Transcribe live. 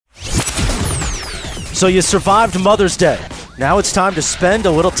So you survived Mother's Day. Now it's time to spend a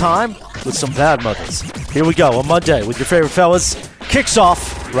little time with some bad mothers. Here we go. A Monday with your favorite fellas kicks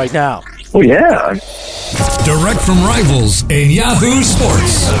off right now. Oh, yeah. Direct from rivals in Yahoo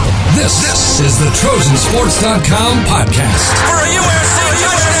Sports. This is the TrojanSports.com podcast. For a USC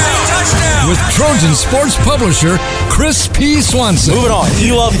touchdown! With Trojan Sports publisher Chris P. Swanson. Moving on.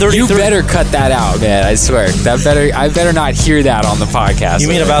 You love 33. You better cut that out, man. I swear. I better not hear that on the podcast. You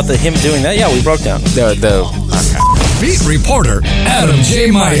mean about him doing that? Yeah, we broke down. Okay. Beat reporter Adam J.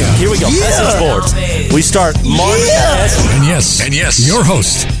 Maya. Here we go. Message boards. We start March. And yes, your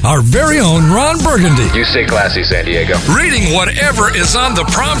host, our very own Ron Burgundy. You stay classy, San Diego. Reading whatever is on the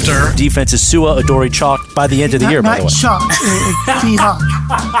prompter. Defense is Sua Adori Chalk by the end of the year, by the way. Not Chalk. T-Hawk.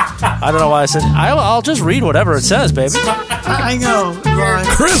 I don't know why I said. I'll just read whatever it says, baby. I know, Ron.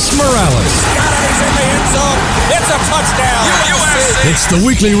 Chris Morales. He's in the end zone. It's a touchdown. USC. It's the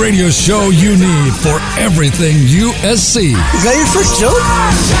weekly radio show you need for everything USC. Is that your first joke?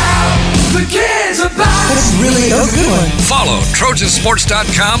 The kids are back. That's really a good one. Follow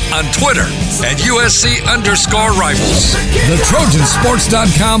TrojanSports.com on Twitter at USC_rivals. The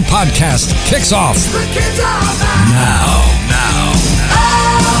TrojanSports.com podcast kicks off now.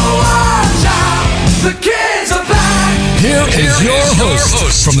 The kids are back. Here is your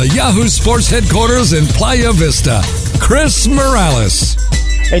host from the Yahoo Sports headquarters in Playa Vista, Chris Morales.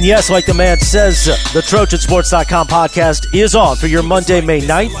 And yes, like the man says, the TrojanSports.com podcast is on for your Monday, May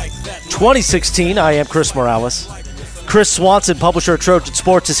 9th, 2016. I am Chris Morales. Chris Swanson, publisher of Trojan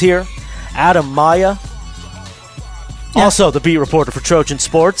Sports, is here. Adam Maya, also the beat reporter for Trojan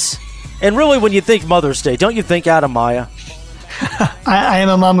Sports. And really, when you think Mother's Day, don't you think Adam Maya? I am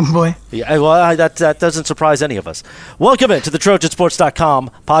a mama's boy. Yeah, well, that doesn't surprise any of us. Welcome into the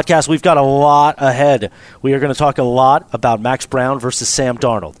TrojanSports.com podcast. We've got a lot ahead. We are going to talk a lot about Max Browne versus Sam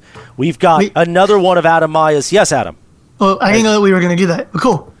Darnold. We've got another one of Adam Maya's. Yes, Adam. Well, I didn't know that we were going to do that, but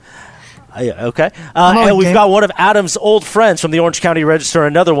cool. Okay. And we've got one of Adam's old friends from the Orange County Register,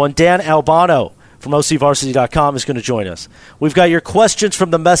 another one, Dan Albano from OCVarsity.com is going to join us. We've got your questions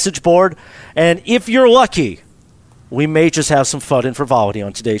from the message board, and if you're lucky, we may just have some fun and frivolity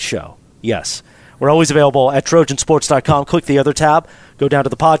on today's show. Yes. We're always available at TrojanSports.com. Click the other tab. Go down to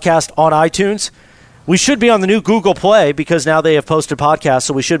the podcast on iTunes. We should be on the new Google Play because now they have posted podcasts,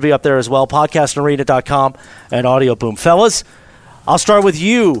 so we should be up there as well. PodcastArena.com and Audio Boom. Fellas, I'll start with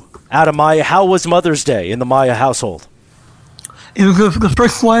you, Adam Maya. How was Mother's Day in the Maya household? It was the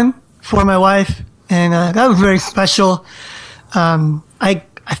first one for my wife, and that was very special. I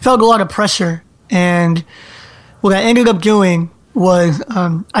felt a lot of pressure, and what I ended up doing was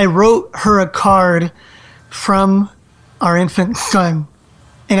I wrote her a card from our infant son,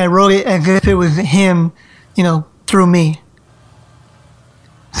 and I wrote it as if it was him, through me.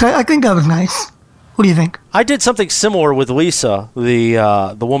 So I think that was nice. What do you think? I did something similar with Lisa,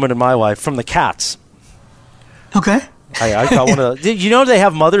 the woman in my life, from the cats. Okay. I got one of those. Did you know they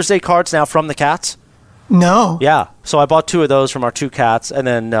have Mother's Day cards now from the cats? No. Yeah. So I bought 2 of those from our 2 cats, and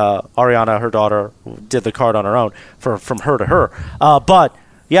then Ariana, her daughter, did the card on her own from her to her. But,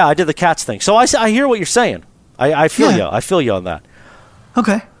 yeah, I did the cats thing. So I hear what you're saying. I feel you. I feel you on that.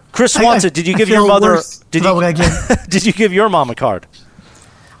 Okay. Chris Swanson, did you give your mother... Did you give your mom a card?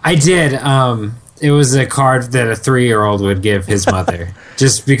 I did. It was a card that a 3-year-old would give his mother,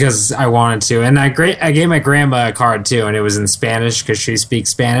 just because I wanted to. And I gave my grandma a card, too, and it was in Spanish because she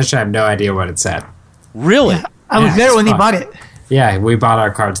speaks Spanish. I have no idea what it said. Really? Yeah, I was there when he bought it. Yeah, we bought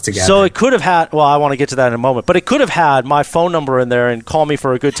our cards together. So it could have had, well, I want to get to that in a moment, but it could have had my phone number in there and call me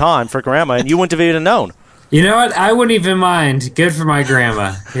for a good time for Grandma, and you wouldn't have even known. You know what? I wouldn't even mind. Good for my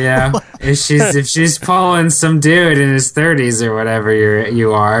grandma. Yeah, if she's pulling some dude in his 30s or whatever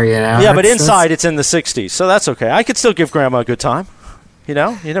you are, Yeah, but inside it's in the 60s, so that's okay. I could still give Grandma a good time. You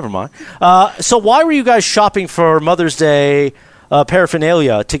never mind. So why were you guys shopping for Mother's Day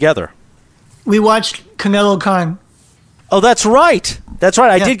paraphernalia together? We watched Canelo Khan. Oh, that's right. That's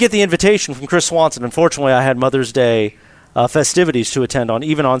right. Yeah. I did get the invitation from Chris Swanson. Unfortunately, I had Mother's Day festivities to attend on,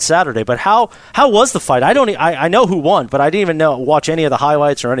 even on Saturday. But how was the fight? I know who won, but I didn't even watch any of the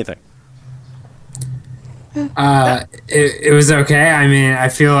highlights or anything. It was okay. I mean, I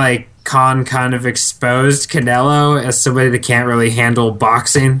feel like Khan kind of exposed Canelo as somebody that can't really handle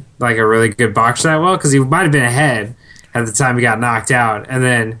boxing, like a really good boxer that well, because he might have been ahead at the time he got knocked out, and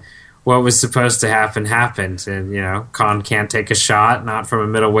then what was supposed to happen happened, and Khan can't take a shot, not from a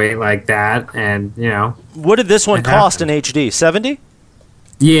middleweight like that, and What did this one cost in HD? $70?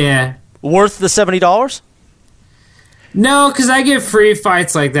 Yeah. Worth the $70? No, because I get free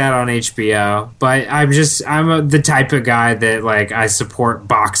fights like that on HBO. But I'm the type of guy that like I support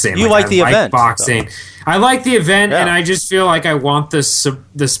boxing. You like the event, boxing. So. I like the event, and I just feel like I want the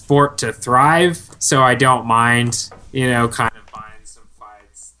sport to thrive. So I don't mind, kind of buying some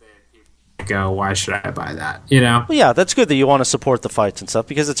fights that people go, why should I buy that? Well, yeah, that's good that you want to support the fights and stuff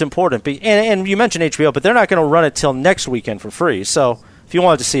because it's important. And you mentioned HBO, but they're not going to run it till next weekend for free. So. If you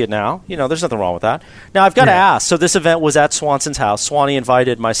wanted to see it now, there's nothing wrong with that. Now, I've got to ask. So this event was at Swanson's house. Swanee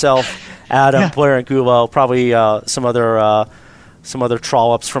invited myself, Adam, Blair, and Gulo, probably some other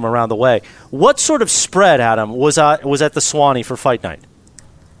trollops from around the way. What sort of spread, Adam, was at the Swanee for fight night?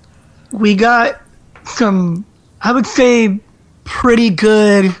 We got some, I would say, pretty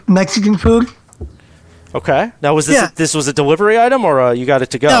good Mexican food. Okay. Now, was this was a delivery item, or you got it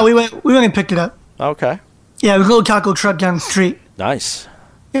to go? No, we went and picked it up. Okay. Yeah, it was a little taco truck down the street. Nice.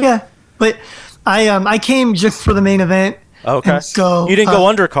 Yeah, but I came just for the main event. Okay. So you didn't go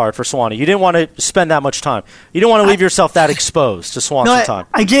undercard for Swanee. You didn't want to spend that much time. You didn't want to leave yourself that exposed to Swanson time.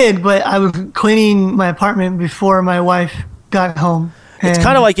 I did, but I was cleaning my apartment before my wife got home. It's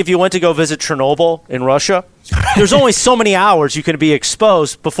kind of like if you went to go visit Chernobyl in Russia. There's only so many hours you can be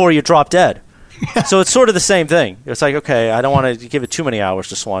exposed before you drop dead. Yeah. So it's sort of the same thing. It's like, okay, I don't want to give it too many hours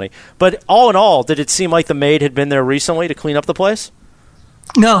to Swanee. But all in all, did it seem like the maid had been there recently to clean up the place?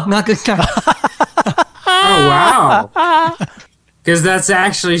 No, not this time. Oh, wow. Because that's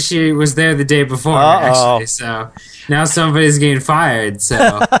actually, she was there the day before, actually. So now somebody's getting fired,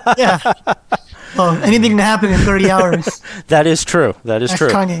 so. Yeah. Well, anything can happen in 30 hours. That is true. That's true.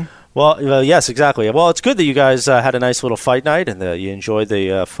 Kanye. Well, yes, exactly. Well, it's good that you guys had a nice little fight night and you enjoyed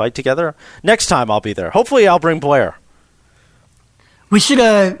the fight together. Next time I'll be there. Hopefully I'll bring Blair. We should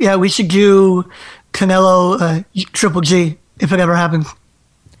do Canelo Triple G if it ever happens.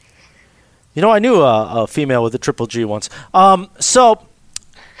 I knew a female with a Triple G once. So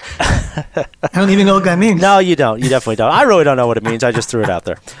I don't even know what that means. No, you don't. You definitely don't. I really don't know what it means. I just threw it out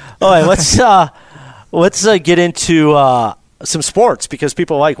there. All right, let's get into some sports because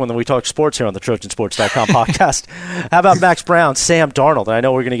people like when we talk sports here on the TrojanSports.com podcast. How about Max Browne, Sam Darnold? And I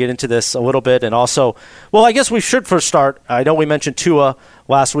know we're going to get into this a little bit. And also, well, I guess we should first start. I know we mentioned Tua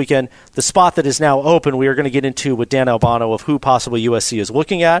last weekend. The spot that is now open, we are going to get into with Dan Albano of who possibly USC is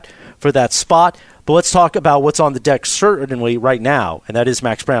looking at for that spot. But let's talk about what's on the deck certainly right now, and that is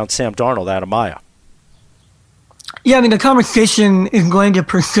Max Browne, Sam Darnold, Adam Maya. Yeah, I mean, the conversation is going to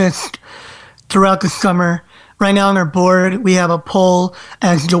persist throughout the summer. Right now on our board, we have a poll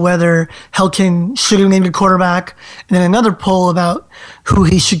as to whether Helton should have named a quarterback, and then another poll about who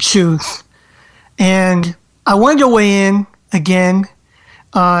he should choose. And I wanted to weigh in again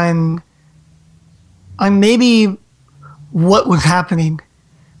on maybe what was happening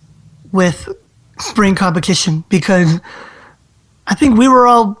with spring competition, because I think we were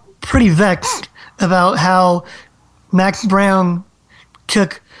all pretty vexed about how Max Browne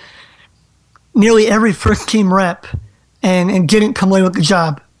took nearly every first-team rep and didn't come away with the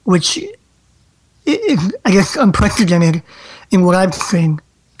job, which is, I guess, unprecedented in what I've seen.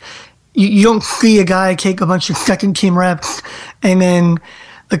 You don't see a guy take a bunch of second-team reps and then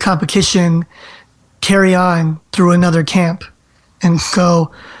the competition carry on through another camp. And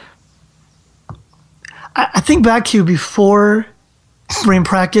so I think back to before spring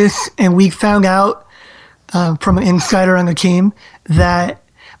practice, and we found out from an insider on the team that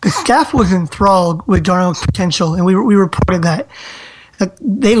the staff was enthralled with Darnold's potential, and we reported that.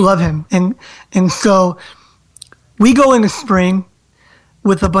 They love him. And so we go into spring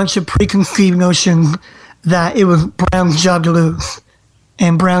with a bunch of preconceived notions that it was Brown's job to lose.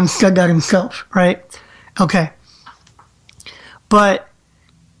 And Browne said that himself, right? Okay. But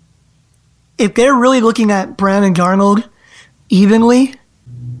if they're really looking at Browne and Darnold evenly,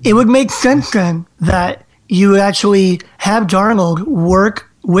 it would make sense then that you would actually have Darnold work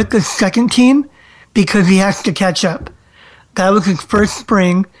with the second team because he has to catch up. That was his first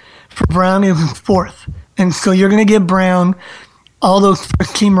spring. For Browne, it was his fourth. And so you're going to give Browne all those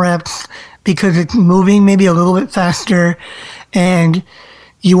first team reps because it's moving maybe a little bit faster and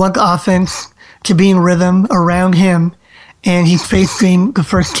you want the offense to be in rhythm around him and he's facing the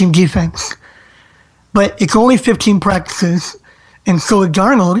first team defense. But it's only 15 practices. And so with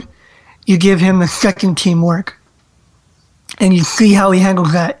Darnold, you give him the second team work. And you see how he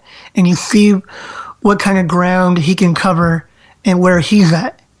handles that. And you see what kind of ground he can cover and where he's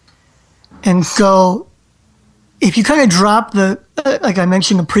at. And so if you kind of drop the, like I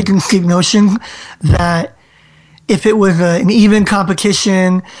mentioned, the preconceived notion that if it was an even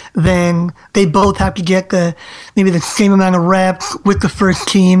competition, then they both have to get maybe the same amount of reps with the first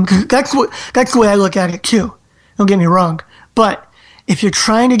team. 'Cause that's the way I look at it too. Don't get me wrong. But if you're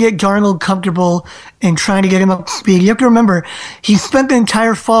trying to get Darnold comfortable and trying to get him up to speed, you have to remember he spent the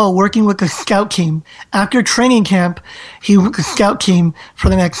entire fall working with the scout team. After training camp, he was with the scout team for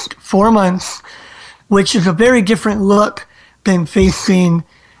the next 4 months, which is a very different look than facing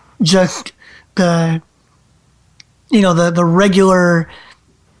just the regular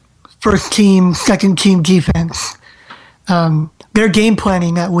first team, second team defense. They're game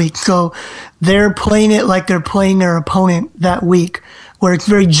planning that week, so they're playing it like they're playing their opponent that week, where it's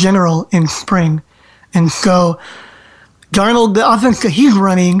very general in spring. And so Darnold, the offense that he's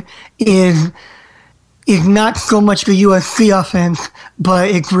running is not so much the USC offense, but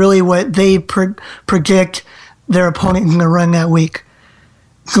it's really what they predict their opponent is going to run that week.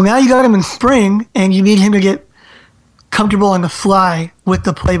 So now you got him in spring, and you need him to get comfortable on the fly with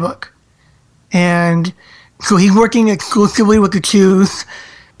the playbook. And so he's working exclusively with the twos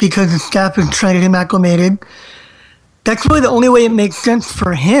because the staff is trying to get him acclimated. That's really the only way it makes sense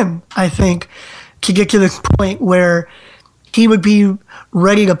for him, I think, to get to this point where he would be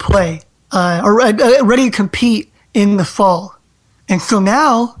ready to play or ready to compete in the fall. And so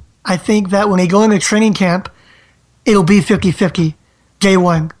now I think that when they go into training camp, it'll be 50-50, day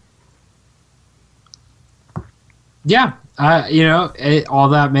one. Yeah, all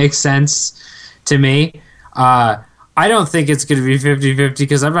that makes sense to me. I don't think it's going to be 50-50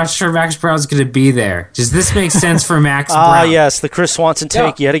 because I'm not sure Max Browne's going to be there. Does this make sense for Max Browne? Yes, the Chris Swanson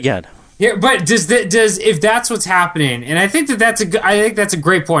take yet again. Yeah, but does if that's what's happening, and I think that's a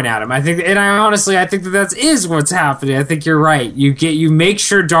great point, Adam. I think that is what's happening. I think you're right. You make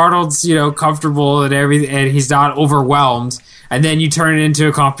sure Darnold's comfortable and and he's not overwhelmed, and then you turn it into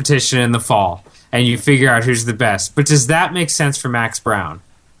a competition in the fall, and you figure out who's the best. But does that make sense for Max Browne?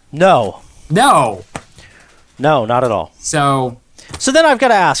 No, not at all. So then I've got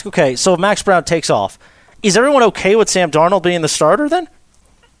to ask. Okay, so if Max Browne takes off, is everyone okay with Sam Darnold being the starter then?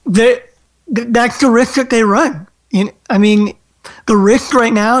 That's the risk that they run. I mean, the risk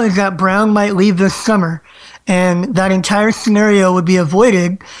right now is that Browne might leave this summer, and that entire scenario would be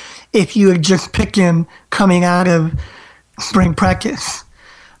avoided if you had just picked him coming out of spring practice.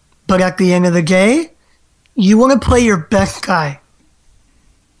 But at the end of the day, you want to play your best guy.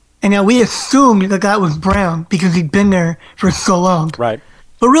 And now we assumed that was Browne because he'd been there for so long. Right.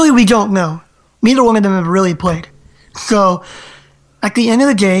 But really, we don't know. Neither one of them have really played. So at the end of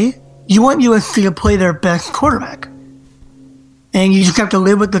the day, you want USC to play their best quarterback. And you just have to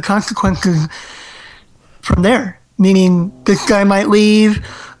live with the consequences from there. Meaning this guy might leave,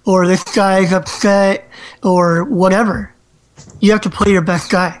 or this guy's upset, or whatever. You have to play your best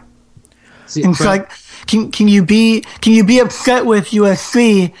guy. And so like, can you be upset with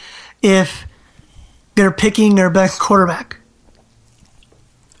USC if they're picking their best quarterback?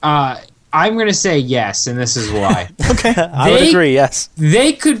 I'm going to say yes, and this is why. Okay. I would agree, yes.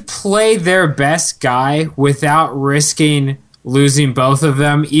 They could play their best guy without risking losing both of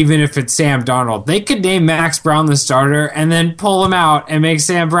them, even if it's Sam Darnold. They could name Max Browne the starter and then pull him out and make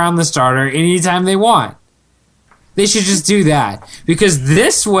Sam Browne the starter anytime they want. They should just do that, because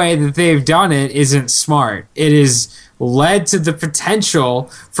this way that they've done it isn't smart. It has led to the potential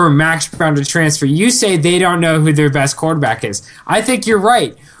for Max Browne to transfer. You say they don't know who their best quarterback is. I think you're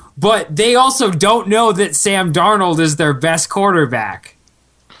right. But they also don't know that Sam Darnold is their best quarterback.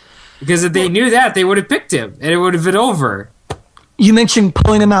 Because if they knew that, they would have picked him, and it would have been over. You mentioned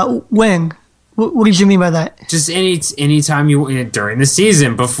pulling him out when? What did you mean by that? Just anytime during the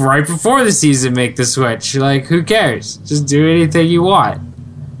season, right before the season, make the switch. Like, who cares? Just do anything you want.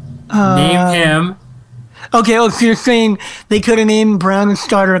 Name him. Okay, so you're saying they could have named Browne the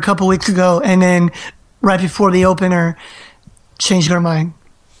starter a couple weeks ago, and then right before the opener, changed their mind.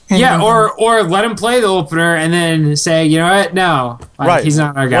 Yeah, or let him play the opener and then say, you know what, no, right. He's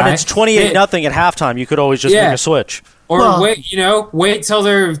not our guy. When it's 28-0 at halftime, you could always just make a switch. Or wait till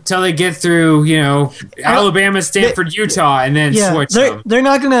they get through, Alabama, Stanford, Utah, and then switch them. They're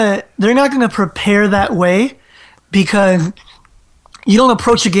not gonna prepare that way, because you don't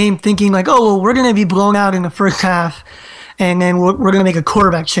approach a game thinking like, oh, well, we're gonna be blown out in the first half, and then we're gonna make a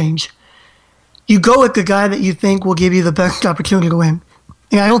quarterback change. You go with the guy that you think will give you the best opportunity to win.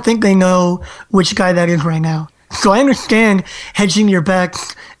 And I don't think they know which guy that is right now. So I understand hedging your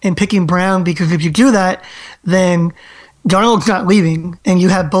bets and picking Browne, because if you do that, then Darnold's not leaving, and you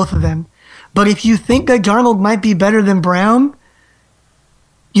have both of them. But if you think that Darnold might be better than Browne,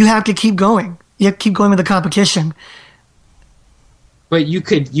 you have to keep going. You have to keep going with the competition. But you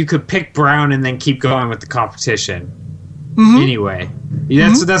could pick Browne and then keep going with the competition. Anyway,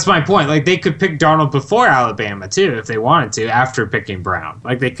 that's my point. Like, they could pick Darnold before Alabama too if they wanted to, after picking Browne.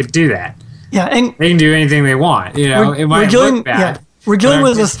 Like, they could do that. Yeah, and they can do anything they want. You know, it might look bad. Yeah, we're dealing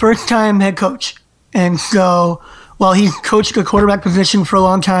with a first-time head coach, and so while he's coached the quarterback position for a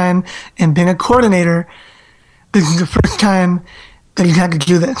long time and been a coordinator, this is the first time that he's had to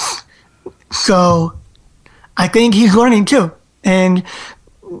do this. So I think he's learning too, and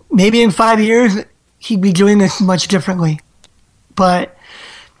maybe in 5 years he'd be doing this much differently. But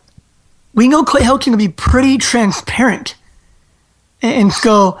we know Clay Helton to be pretty transparent. And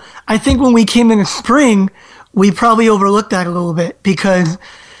so I think when we came in the spring, we probably overlooked that a little bit because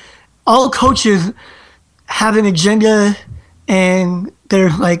all coaches have an agenda and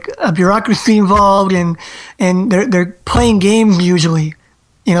there's like a bureaucracy involved and they're playing games usually,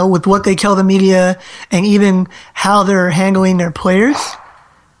 you know, with what they tell the media and even how they're handling their players.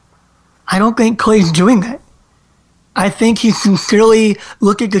 I don't think Clay's doing that. I think he sincerely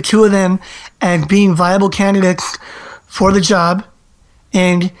looked at the two of them as being viable candidates for the job,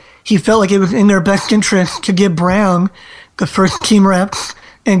 and he felt like it was in their best interest to give Browne the first team reps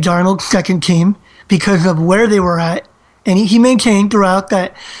and Darnold second team because of where they were at. And he maintained throughout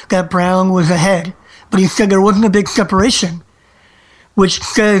that Browne was ahead, but he said there wasn't a big separation, which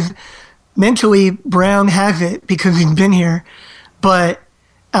says mentally Browne has it because he's been here, but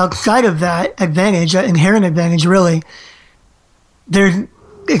outside of that advantage, that inherent advantage, really,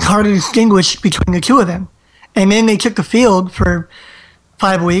 it's hard to distinguish between the two of them. And then they took the field for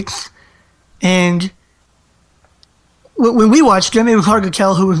 5 weeks, and when we watched them, it was hard to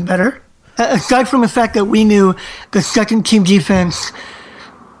tell who was better. Aside from the fact that we knew the second team defense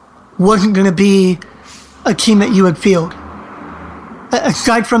wasn't going to be a team that you would field.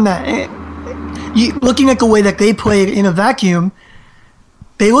 Aside from that, looking at the way that they played in a vacuum,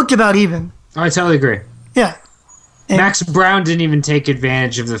 they looked about even. I totally agree. Yeah. And Max Browne didn't even take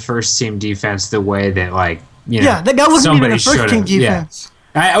advantage of the first team defense the way that, like, you know, yeah, that wasn't even a first team defense.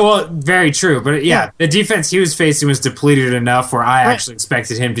 Yeah. Well, very true. But yeah, the defense he was facing was depleted enough where I actually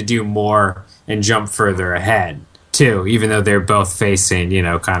expected him to do more and jump further ahead, too, even though they're both facing, you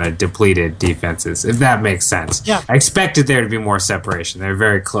know, kind of depleted defenses, if that makes sense. Yeah. I expected there to be more separation. They're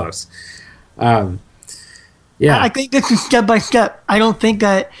very close. Yeah, I think this is step by step. I don't think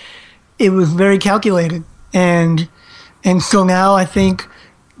that it was very calculated, and so now I think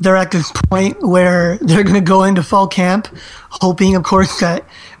they're at this point where they're going to go into fall camp, hoping, of course, that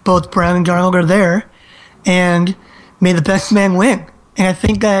both Browne and Darnold are there, and may the best man win. And I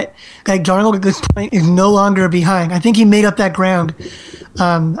think that Darnold at this point is no longer behind. I think he made up that ground.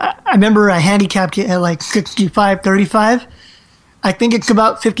 I remember I handicapped it at like 65-35. I think it's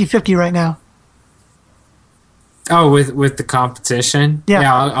about 50-50 right now. Oh, with the competition?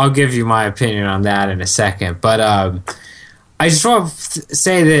 Yeah. I'll give you my opinion on that in a second. But I just want to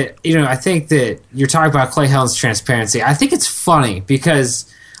say that, you know, I think that you're talking about Clay Helton's transparency. I think it's funny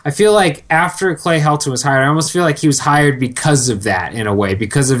because I feel like after Clay Helton was hired, I almost feel like he was hired because of that in a way,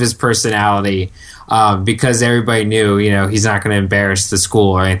 because of his personality, because everybody knew, you know, he's not going to embarrass the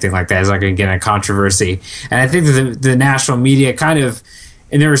school or anything like that. He's not going to get in a controversy. And I think that the national media kind of,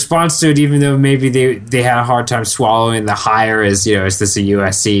 in their response to it, even though maybe they had a hard time swallowing the hire as, you know, is this a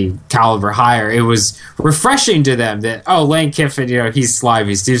USC caliber hire, it was refreshing to them that, oh, Lane Kiffin, you know, he's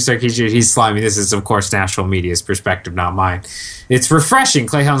slimy. Steve Sarkisian, he's slimy. This is, of course, national media's perspective, not mine. It's refreshing.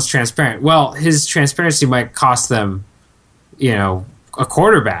 Clay Helton's transparent. Well, his transparency might cost them, you know, a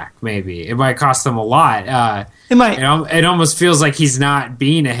quarterback, maybe. It might cost them a lot. It might. It almost feels like he's not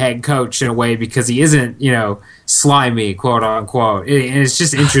being a head coach in a way because he isn't, you know, slimy, quote unquote. And it's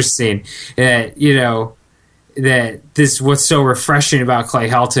just interesting that, you know, that this, what's so refreshing about Clay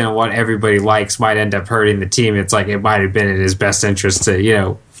Helton and what everybody likes might end up hurting the team. It's like it might have been in his best interest to, you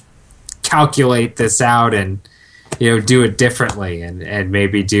know, calculate this out and, you know, do it differently and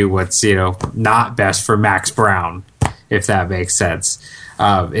maybe do what's, you know, not best for Max Browne, if that makes sense.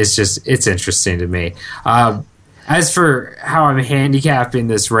 It's interesting to me. As for how I'm handicapping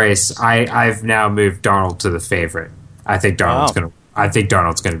this race, I've now moved Darnold to the favorite. I think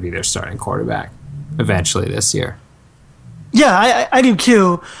Darnold's gonna be their starting quarterback eventually this year. Yeah, I do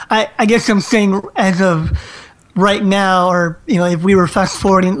too. I guess I'm saying as of right now, or, you know, if we were fast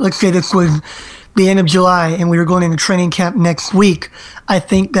forwarding, let's say this was the end of July and we were going into training camp next week, I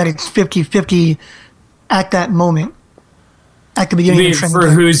think that it's 50-50 at that moment. At the beginning of training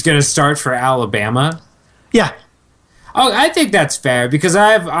camp. Who's going to start for Alabama? Yeah. Oh, I think that's fair because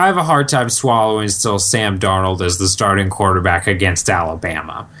I have a hard time swallowing still Sam Darnold as the starting quarterback against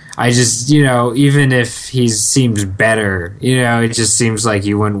Alabama. I just, you know, even if he seems better, you know, it just seems like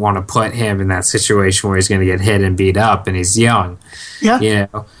you wouldn't want to put him in that situation where he's going to get hit and beat up and he's young. Yeah. You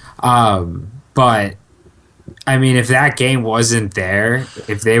know, but I mean, if that game wasn't there,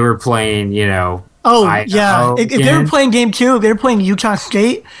 if they were playing, yeah. If they were playing game 2, if they were playing Utah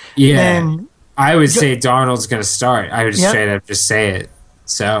State, then I would say Darnold's going to start. I would straight up just say it.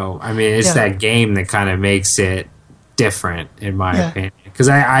 So, I mean, it's that game that kind of makes it different, in my opinion. Because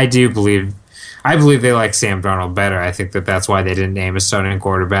I believe they like Sam Darnold better. I think that's why they didn't name a starting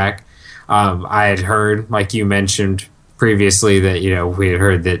quarterback. I had heard, like you mentioned previously, that we had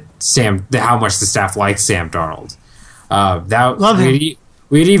heard that how much the staff liked Sam Darnold. Love him.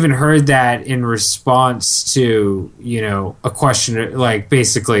 We had even heard that in response to a question like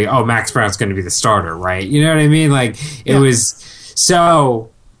basically, Max Browne's going to be the starter, right? You know what I mean? Like it was so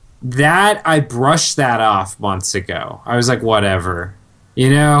that I brushed that off months ago. I was like, whatever,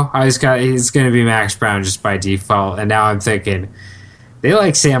 he's going to be Max Browne just by default, and now I'm thinking they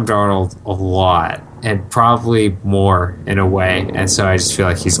like Sam Darnold a lot. And probably more in a way. And so I just feel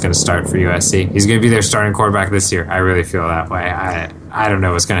like he's going to start for USC. He's going to be their starting quarterback this year. I really feel that way. I don't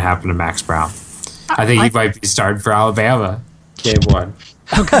know what's going to happen to Max Browne. I think he might be starting for Alabama game 1.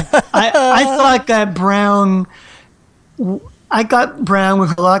 Okay. I thought that Browne... I thought Browne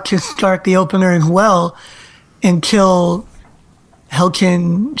was a lot to start the opener as well until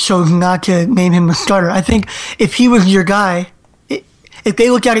Helton chose not to name him the starter. I think if he was your guy, if they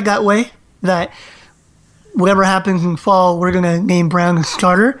look at it that way, that... whatever happens in fall, we're going to name Browne the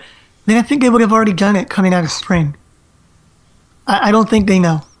starter, then I think they would have already done it coming out of spring. I don't think they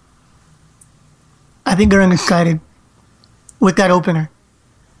know. I think they're undecided with that opener.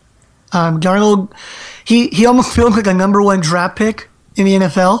 Darnold, he almost feels like a number 1 draft pick in the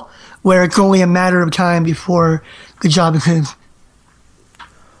NFL, where it's only a matter of time before the job is his.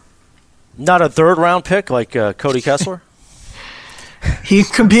 Not a 3rd round pick like Cody Kessler? He's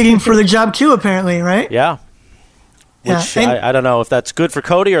competing for the job too, apparently, right? Yeah. Which I don't know if that's good for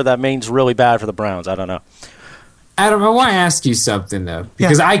Cody or that means really bad for the Browns. I don't know. Adam, I want to ask you something, though,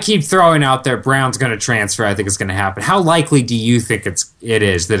 because I keep throwing out there Brown's going to transfer. I think it's going to happen. How likely do you think it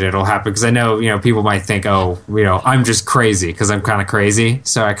is that it'll happen? Because I know, people might think, I'm just crazy because I'm kind of crazy.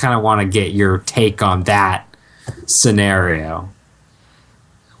 So I kind of want to get your take on that scenario.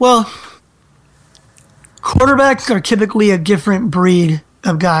 Well, quarterbacks are typically a different breed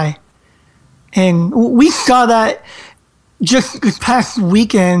of guy. And we saw that just this past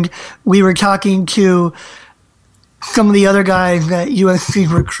weekend. We were talking to some of the other guys that USC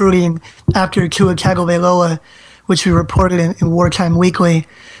is recruiting after Tua Tagovailoa, which we reported in Wartime Weekly.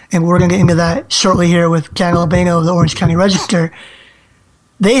 And we're going to get into that shortly here with Dan Albano of the Orange County Register.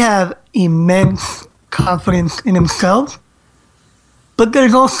 They have immense confidence in themselves, but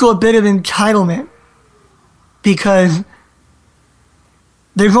there's also a bit of entitlement, because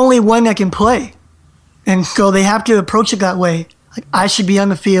there's only one that can play. And so they have to approach it that way. Like, I should be on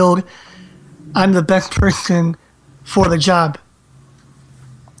the field. I'm the best person for the job.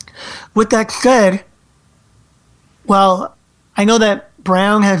 With that said, while I know that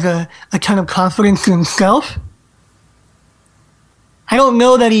Browne has a ton of confidence in himself, I don't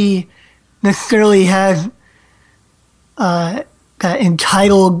know that he necessarily has that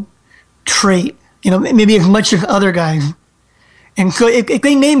entitled trait, maybe as much as other guys. And so if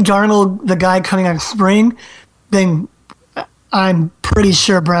they name Darnold the guy coming out of spring, then I'm pretty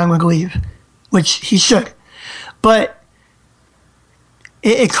sure Browne would leave, which he should. But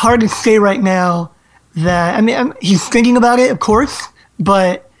it's hard to say right now that, he's thinking about it, of course,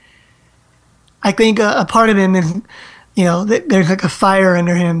 but I think a part of him is, there's like a fire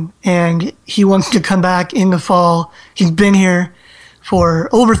under him, and he wants to come back in the fall. He's been here for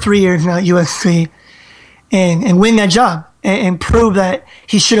over 3 years now at USC and win that job. And prove that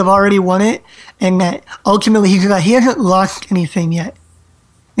he should have already won it, and that ultimately he hasn't lost anything yet.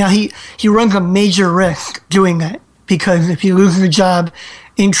 Now he runs a major risk doing that, because if he loses the job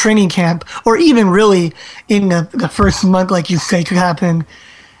in training camp, or even really in the first month, like you say, could happen,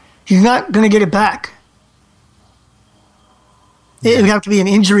 he's not going to get it back. It would have to be an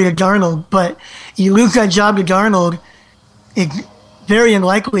injury to Darnold, but you lose that job to Darnold, it's very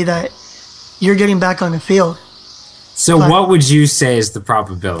unlikely that you're getting back on the field. So what would you say is the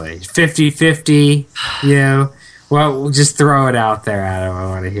probability? 50-50? Well, just throw it out there, Adam. I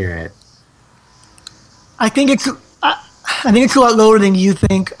want to hear it. I think it's a lot lower than you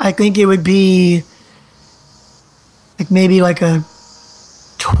think. I think it would be maybe like a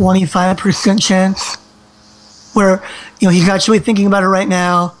 25% chance, where he's actually thinking about it right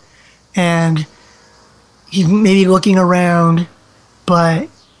now, and he's maybe looking around. But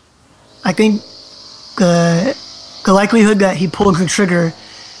I think the likelihood that he pulls the trigger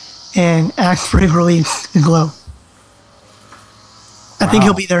and asks for his release is low. I think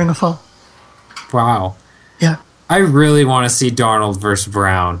he'll be there in the fall. Wow. Yeah. I really want to see Darnold versus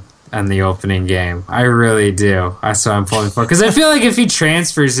Browne in the opening game. I really do. That's what I'm pulling for. Because I feel like if he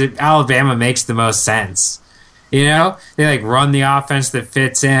transfers, Alabama makes the most sense. You know? They like run the offense that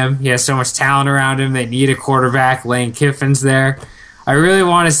fits him. He has so much talent around him. They need a quarterback. Lane Kiffin's there. I really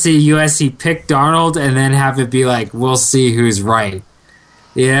want to see USC pick Darnold and then have it be like, we'll see who's right.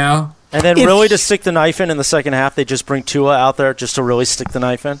 You know? And then really to stick the knife in the second half, they just bring Tua out there just to really stick the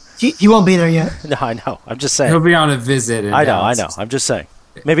knife in? He won't be there yet. No, I know. I'm just saying. He'll be on a visit. I know. I'm just saying.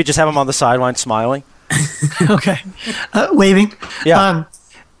 Maybe just have him on the sideline smiling. Okay. Waving. Yeah.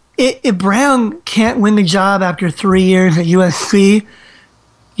 If Browne can't win the job after 3 years at USC,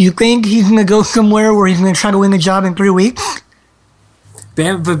 you think he's going to go somewhere where he's going to try to win the job in 3 weeks?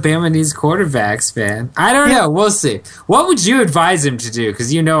 But Bama needs quarterbacks, man. I don't know. We'll see. What would you advise him to do?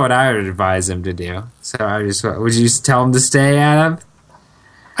 Because you know what I would advise him to do. So would you tell him to stay, Adam?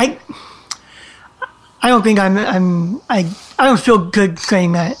 I don't think I don't feel good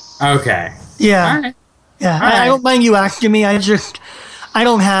saying that. Okay. Yeah. All right. Yeah. All right. I don't mind you asking me. I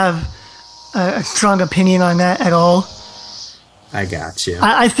don't have a strong opinion on that at all. I got you.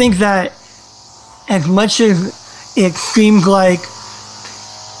 I think that as much as it seems like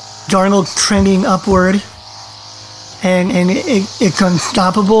Darnold's trending upward and it's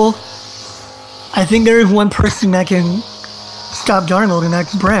unstoppable, I think there is one person that can stop Darnold, and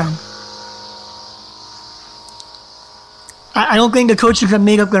that's Browne. I don't think the coaches have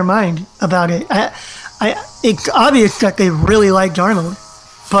made up their mind about it. It's obvious that they really like Darnold,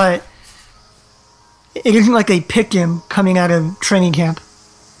 but it isn't like they picked him coming out of training camp.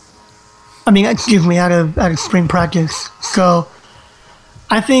 I mean, excuse me, out of spring practice. So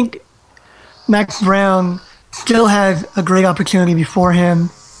I think Max Browne still has a great opportunity before him,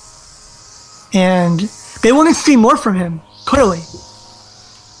 and they want to see more from him, clearly.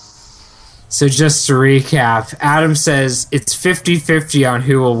 So just to recap, Adam says it's 50-50 on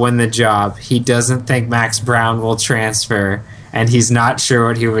who will win the job. He doesn't think Max Browne will transfer, and he's not sure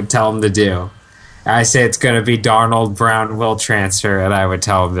what he would tell him to do. I say it's going to be Darnold. Browne will transfer, and I would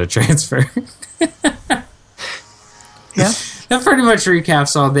tell him to transfer. Yeah. That pretty much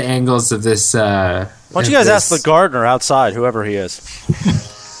recaps all the angles of this. Why don't you guys ask the gardener outside, whoever he is?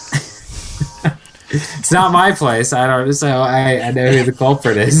 It's not my place. I don't. So I know who the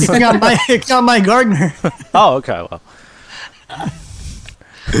culprit is. It's not my gardener. Oh, okay. Well,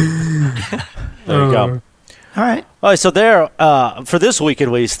 there you go. All right. All right, so there, for this week at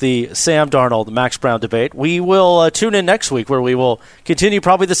least, the Sam Darnold, Max Browne debate. We will tune in next week where we will continue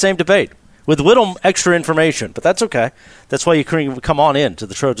probably the same debate with little extra information, but that's okay. That's why you can come on in to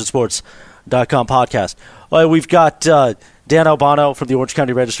the TrojanSports.com podcast. We've got Dan Albano from the Orange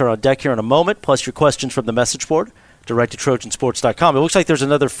County Register on deck here in a moment, plus your questions from the message board, direct to TrojanSports.com. It looks like there's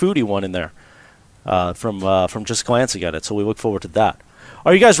another foodie one in there from just glancing at it, so we look forward to that.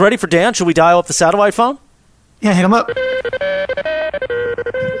 Are you guys ready for Dan? Should we dial up the satellite phone? Yeah, hit him up.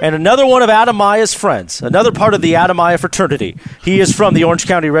 And another one of Adam Maya's friends, another part of the Adam Maya fraternity. He is from the Orange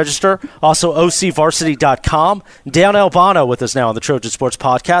County Register, also OCVarsity.com. Dan Albano with us now on the Trojan Sports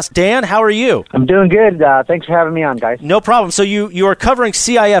Podcast. Dan, how are you? I'm doing good. Thanks for having me on, guys. No problem. So you are covering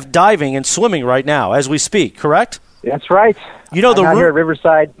CIF diving and swimming right now as we speak, correct? That's right. You know, I'm out here at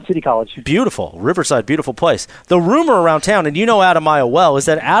Riverside City College. Beautiful. Riverside, beautiful place. The rumor around town, and you know Adam Maya well, is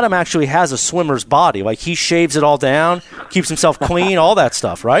that Adam actually has a swimmer's body. Like, he shaves it all down, keeps himself clean, all that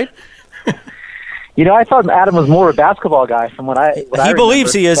stuff, right? You know, I thought Adam was more a basketball guy from what I He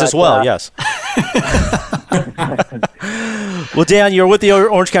believes he is as well, yes. Well, Dan, you're with the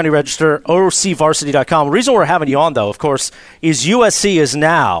Orange County Register, OCVarsity.com. The reason we're having you on, though, of course, is USC is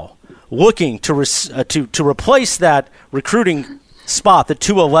now looking to replace that recruiting spot that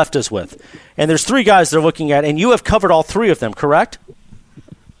Tua left us with. And there's 3 guys they're looking at, and you have covered all 3 of them, correct?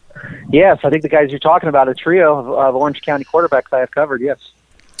 Yes, I think the guys you're talking about, a trio of Orange County quarterbacks I have covered, yes.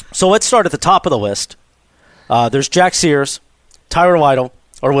 So let's start at the top of the list. There's Jack Sears, Lytle,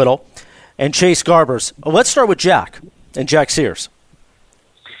 and Chase Garbers. Let's start with Jack and Jack Sears.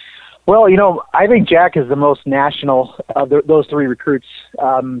 Well, you know, I think Jack is the most national of those 3 recruits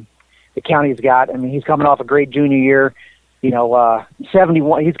the county's got. I mean, he's coming off a great junior year. You know,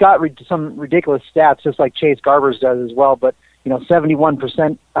 71. He's got some ridiculous stats, just like Chase Garbers does as well. But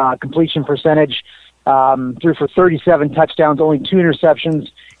 71% completion percentage, threw for 37 touchdowns, only 2 interceptions,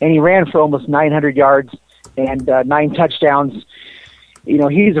 and he ran for almost 900 yards and 9 touchdowns. You know,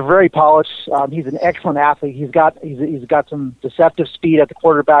 he's a very polished. He's an excellent athlete. He's got some deceptive speed at the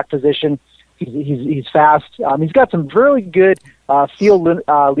quarterback position. He's fast. He's got some really good field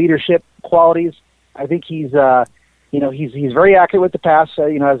leadership qualities. I think he's very accurate with the pass.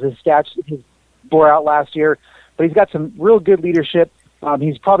 As his stats, his bore out last year, but he's got some real good leadership.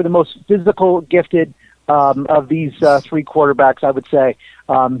 He's probably the most physical gifted of these three quarterbacks, I would say.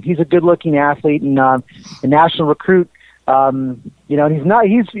 He's a good-looking athlete and a national recruit.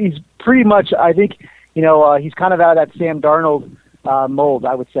 He's pretty much, I think, he's kind of out of that Sam Darnold mold,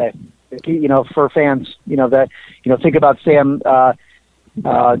 I would say. For fans, think about Sam.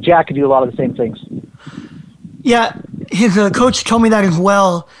 Jack can do a lot of the same things. Yeah, his coach told me that as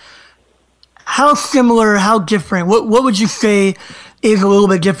well. How similar, how different? What would you say is a little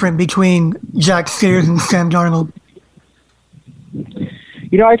bit different between Jack Sears and Sam Darnold?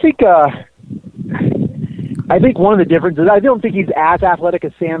 I think one of the differences, I don't think he's as athletic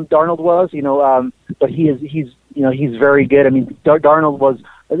as Sam Darnold was, but he's very good. I mean, Darnold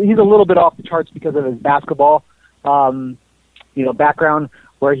he's a little bit off the charts because of his basketball, background,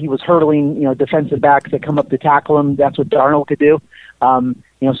 where he was hurdling, defensive backs that come up to tackle him. That's what Darnold could do.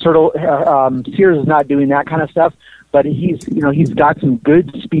 Sears is not doing that kind of stuff, but he's got some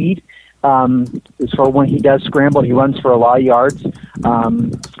good speed. As for when he does scramble, he runs for a lot of yards.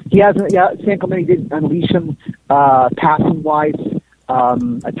 He hasn't, San Clemente didn't unleash him passing wise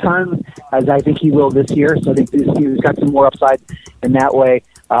a ton, as I think he will this year. So I think this year he's got some more upside in that way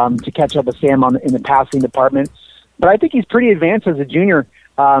to catch up with Sam in the passing department. But I think he's pretty advanced as a junior.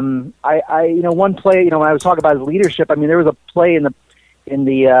 One play, when I was talking about his leadership, I mean, there was a play in the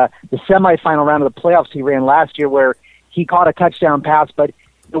semifinal round of the playoffs he ran last year where he caught a touchdown pass, but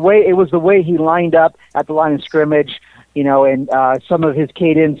the way he lined up at the line of scrimmage, and some of his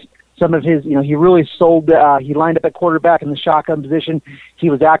cadence, he really sold. He lined up at quarterback in the shotgun position.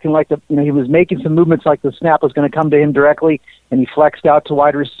 He was acting like he was making some movements like the snap was going to come to him directly, and he flexed out to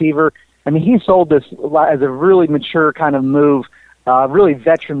wide receiver. I mean, he sold this as a really mature kind of move, really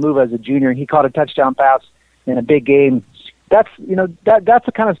veteran move as a junior. He caught a touchdown pass in a big game. That's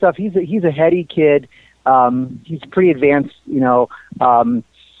the kind of stuff. He's a heady kid. He's pretty advanced. He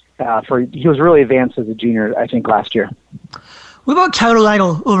was really advanced as a junior, I think, last year. What about Tyler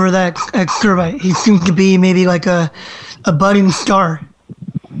Lytle over that at Servite? He seems to be maybe like a budding star.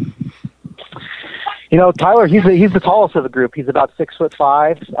 Tyler, he's the tallest of the group. He's about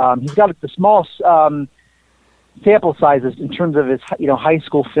 6'5". He's got the small sample sizes in terms of his high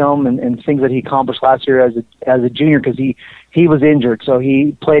school film and things that he accomplished last year as a junior, because he was injured, so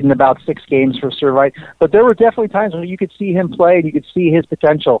he played in about 6 games for Servite. But there were definitely times when you could see him play and you could see his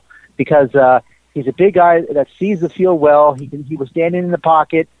potential, because he's a big guy that sees the field well. He was standing in the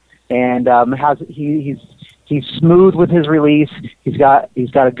pocket and he's smooth with his release. He's got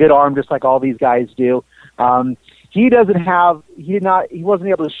a good arm, just like all these guys do. He wasn't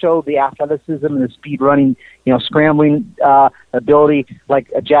able to show the athleticism and the speed running, scrambling ability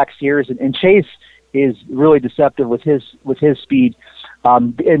like Jack Sears, and Chase is really deceptive with his speed.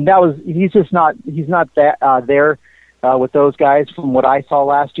 And he's not there with those guys from what I saw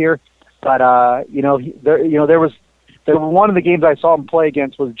last year. But there was one of the games I saw him play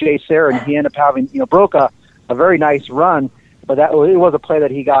against was Jay Sarah, and he ended up having broke a very nice run, but it was a play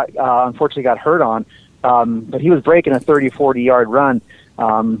that he unfortunately got hurt on. But he was breaking a 30-40 yard run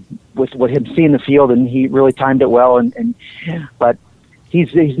with him seeing the field, and he really timed it well. But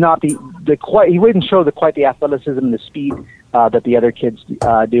he's not he wouldn't show quite the athleticism and the speed that the other kids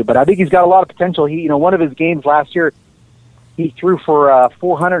do. But I think he's got a lot of potential. One of his games last year, he threw for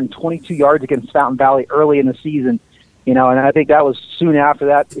 422 yards against Fountain Valley early in the season. And I think that was soon after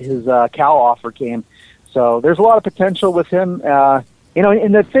that his Cal offer came. So there's a lot of potential with him. And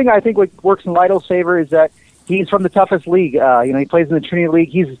the thing I think what works in Lytle's favor is that he's from the toughest league. He plays in the Trinity League.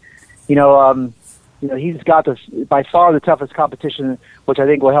 He's got by far the toughest competition, which I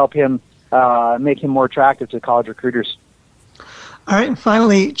think will help him make him more attractive to college recruiters. All right, and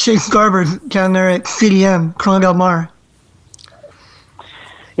finally, Chase Garbers down there at CDM, Corona Del Mar.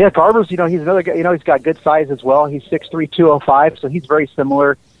 Yeah, Garbers, he's another guy, he's got good size as well. He's 6'3", 205, so he's very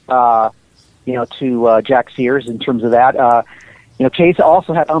similar, to Jack Sears in terms of that. Chase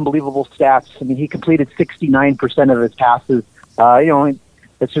also had unbelievable stats. I mean, he completed 69% of his passes.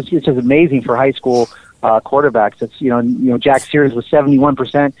 It's just amazing for high school quarterbacks. It's Jack Sears was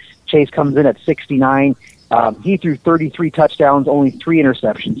 71%. Chase comes in at 69. He threw 33 touchdowns, only 3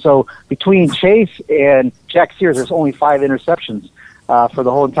 interceptions. So between Chase and Jack Sears, there's only 5 interceptions for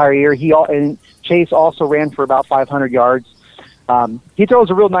the whole entire year. And Chase also ran for about 500 yards. He throws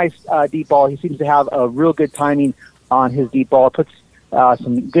a real nice deep ball. He seems to have a real good timing on his deep ball. It puts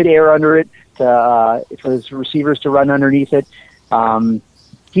some good air under it for his receivers to run underneath it.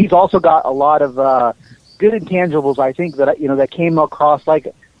 He's also got a lot of good intangibles, I think, that came across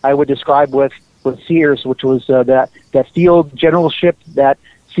like I would describe with Sears, which was that field generalship that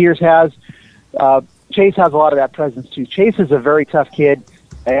Sears has. Chase has a lot of that presence too. Chase is a very tough kid.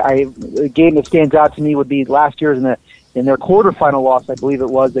 A game that stands out to me would be last year in their quarterfinal loss, I believe it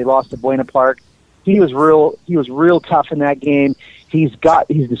was. They lost to Buena Park. He was real tough in that game. He's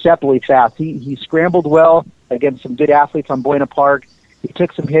deceptively fast. He scrambled well against some good athletes on Buena Park. He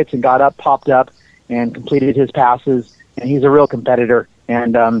took some hits and got up, popped up, and completed his passes. And he's a real competitor.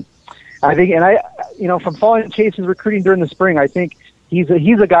 And I think, from following Chase's recruiting during the spring, I think he's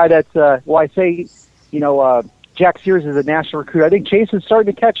a guy that's I say, Jack Sears is a national recruit. I think Chase is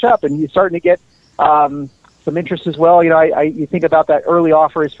starting to catch up, and he's starting to get some interest as well. You think about that early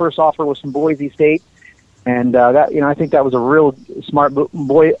offer. His first offer was from Boise State, and I think that was a real smart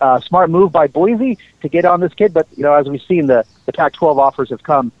move by Boise to get on this kid. But as we've seen, the Pac-12 offers have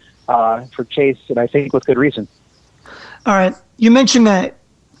come for Chase, and I think with good reason. All right, you mentioned that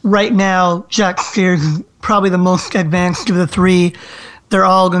right now Jack Sears is probably the most advanced of the three. They're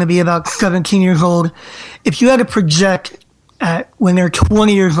all going to be about 17 years old. If you had to project at when they're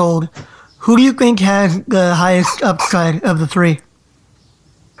 20 years old, who do you think has the highest upside of the three?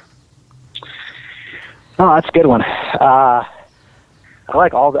 Oh, that's a good one. I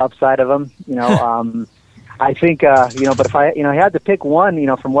like all the upside of them. I think, but if I had to pick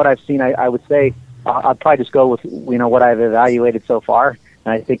one, from what I've seen, I would say I'd probably just go with, what I've evaluated so far.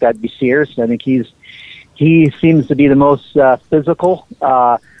 And I think that'd be Sears. I think he seems to be the most physical.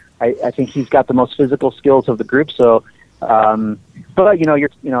 I think he's got the most physical skills of the group. So, but you're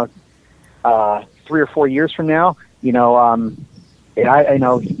 3 or 4 years from now, I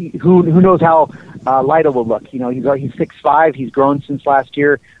know who knows how Lytle will look. He's 6'5". He's grown since last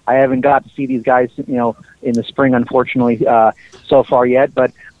year. I haven't got to see these guys, in the spring, unfortunately, so far yet.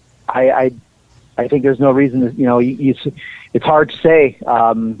 But I think there's no reason to, it's hard to say.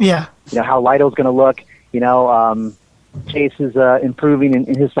 How Lytle's going to look. Chase is improving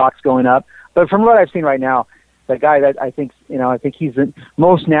and his stock's going up. But from what I've seen right now, the guy that I think he's the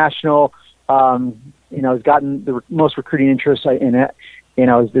most national, has gotten the most recruiting interest in it,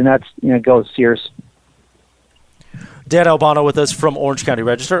 and that's, goes Sears. Dan Albano with us from Orange County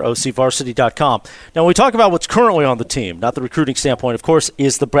Register, ocvarsity.com. Now, when we talk about what's currently on the team, not the recruiting standpoint, of course,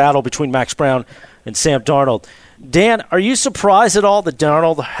 is the battle between Max Browne and Sam Darnold. Dan, are you surprised at all that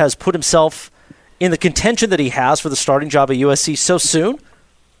Darnold has put himself in the contention that he has for the starting job at USC so soon?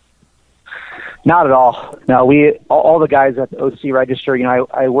 Not at all. No, all the guys at the OC Register,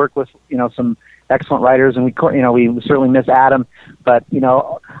 I work with, some excellent writers, and we certainly miss Adam, but,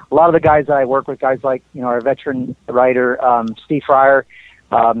 a lot of the guys that I work with, guys like, our veteran writer, Steve Fryer,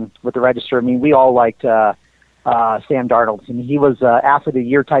 with the Register, we all liked Sam Darnold. He was athlete of the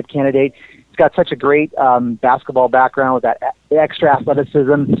year type candidate. He's got such a great basketball background with that extra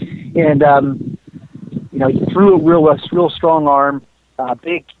athleticism, and he threw a real strong arm,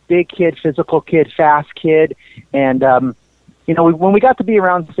 big kid, physical kid, fast kid, and when we got to be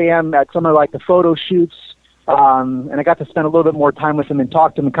around Sam at some of the photo shoots, and I got to spend a little bit more time with him and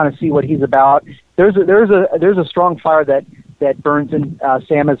talk to him and kind of see what he's about. There's a strong fire that burns in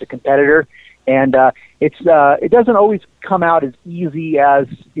Sam as a competitor, and it doesn't always come out as easy as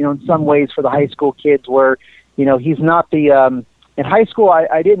in some ways for the high school kids, where he's not the in high school.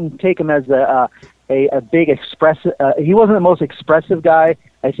 I didn't take him as a big expressive. He wasn't the most expressive guy,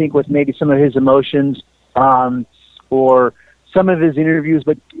 I think, with maybe some of his emotions or some of his interviews,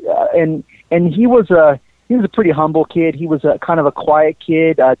 but and he was a pretty humble kid. He was a kind of a quiet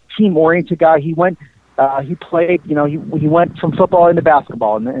kid, a team-oriented guy. He played, he went from football into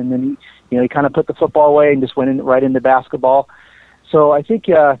basketball, and then he kind of put the football away and just went right into basketball. So I think,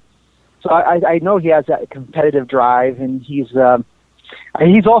 I know he has that competitive drive, and he's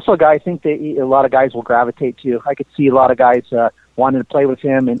also a guy I think that a lot of guys will gravitate to. I could see a lot of guys wanting to play with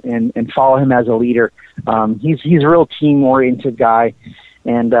him and follow him as a leader. He's a real team-oriented guy,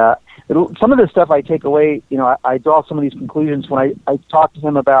 and some of the stuff I take away, I draw some of these conclusions when I talk to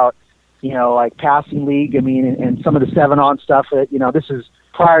him about, passing league. And some of the 7-on stuff that, this is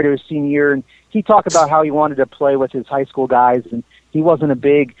prior to his senior year, and he talked about how he wanted to play with his high school guys, and he wasn't a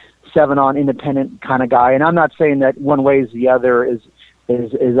big 7-on independent kind of guy. And I'm not saying that one way is the other is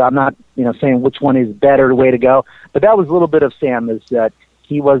I'm not, saying which one is better way to go, but that was a little bit of Sam, is that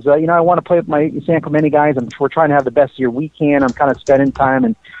he was, I want to play with my San Clemente guys, and we're trying to have the best year we can. I'm kind of spending time,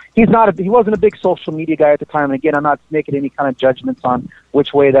 and he wasn't a big social media guy at the time. And again, I'm not making any kind of judgments on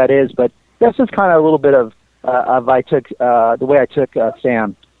which way that is, but that's just kind of a little bit of the way I took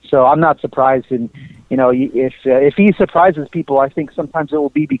Sam. So I'm not surprised, and if he surprises people, I think sometimes it will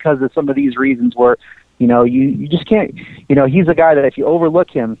be because of some of these reasons where you just can't. He's a guy that if you overlook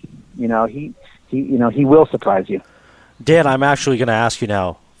him, he will surprise you. Dan, I'm actually going to ask you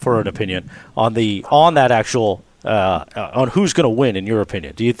now, for an opinion on that actual on who's going to win in your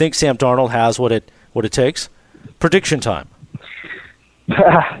opinion. Do you think Sam Darnold has what it takes? Prediction time.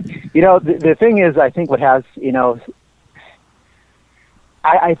 The thing is, I think what has,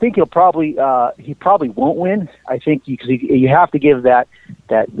 I think he probably won't win. I think because you have to give that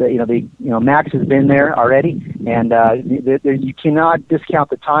Max has been there already, and you cannot discount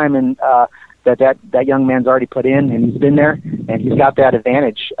the time and that young man's already put in, and he's been there, and he's got that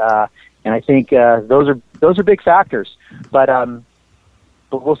advantage. And I think those are big factors. But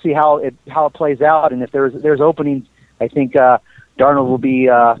we'll see how it plays out, and if there's openings, I think Darnold will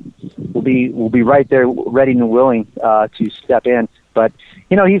be right there, ready and willing to step in. But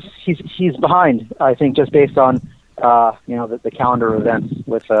he's behind, I think, just based on the calendar of events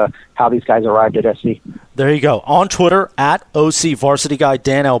with how these guys arrived at SC. There you go. On Twitter at OC Varsity Guy,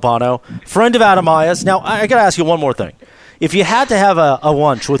 Dan Albano, friend of Adam Maya's. Now I got to ask you one more thing. If you had to have a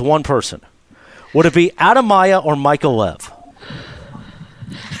lunch with one person, would it be Adam Maya or Michael Lev?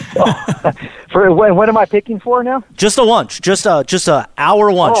 For what am I picking for now? Just a lunch, just a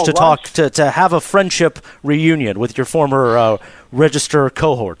hour lunch to talk to have a friendship reunion with your former register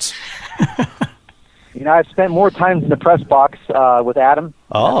cohorts. I've spent more times in the press box with Adam.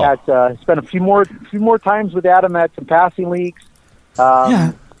 I've spent a few more times with Adam at some passing leagues.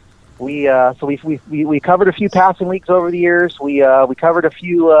 We covered a few passing leagues over the years. We covered a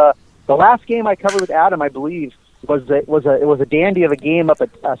few. The last game I covered with Adam, I believe, was a dandy of a game up at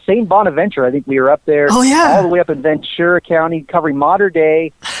St. Bonaventure. I think we were up there all the way up in Ventura County, covering Mater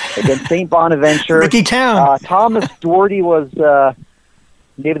Dei against St. Bonaventure. Ricky Town. Thomas Doherty was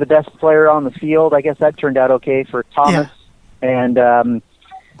maybe the best player on the field. I guess that turned out okay for Thomas. Yeah. And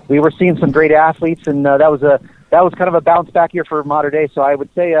we were seeing some great athletes, and that was kind of a bounce back year for Mater Dei. So I would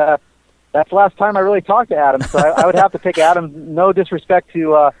say that's the last time I really talked to Adam. So I would have to pick Adam. No disrespect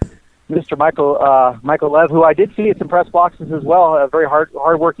to Mr. Michael Lev, who I did see at some press boxes as well. A very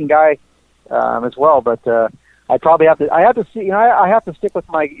hard-working guy as well. But I probably have to. I have to stick with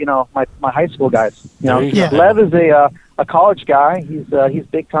my high school guys. Lev is a college guy. He's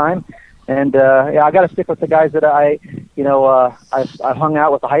big time, and I got to stick with the guys that I hung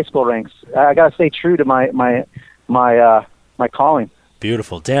out with the high school ranks. I got to stay true to my calling.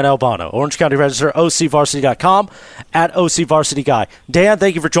 Beautiful. Dan Albano, Orange County Register, OCVarsity.com, at OCVarsityGuy. Dan,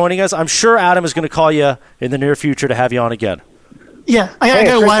 thank you for joining us. I'm sure Adam is going to call you in the near future to have you on again. Yeah, I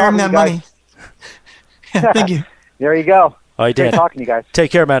got to wire him that money. Yeah, thank you. There you go. All right, Dan. Great talking to you guys. Take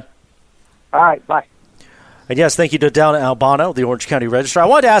care, man. All right, bye. And yes, thank you to Dan Albano, the Orange County Register. I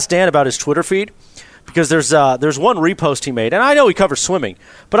wanted to ask Dan about his Twitter feed because there's one repost he made, and I know he covers swimming,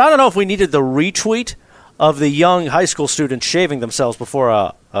 but I don't know if we needed the retweet of the young high school students shaving themselves before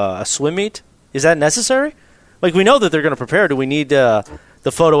a swim meet. Is that necessary? Like, we know that they're going to prepare. Do we need the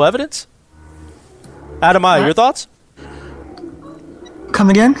photo evidence? Adam, your thoughts?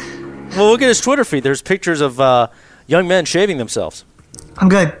 Come again? Well, look at his Twitter feed. There's pictures of young men shaving themselves. I'm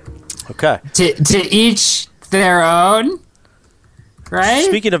good. Okay. To each their own, right?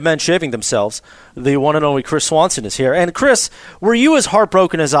 Speaking of men shaving themselves, the one and only Chris Swanson is here. And Chris, were you as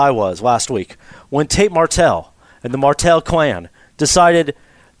heartbroken as I was last week when Tate Martell and the Martell clan decided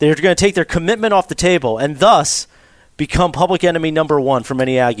they're going to take their commitment off the table and thus become public enemy number one for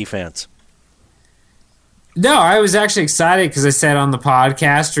many Aggie fans? No, I was actually excited because I said on the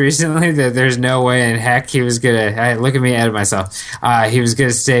podcast recently that there's no way in heck he was going to look at me ahead of myself. He was going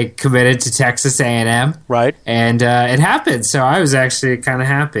to stay committed to Texas A&M. Right. And it happened, so I was actually kind of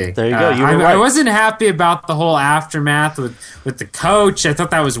happy. There you go. I wasn't happy about the whole aftermath with the coach. I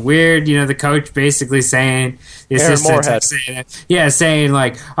thought that was weird. The coach basically saying, the assistant saying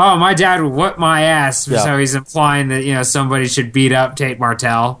like, oh, my dad would whip my ass. Yeah. So he's implying that, somebody should beat up Tate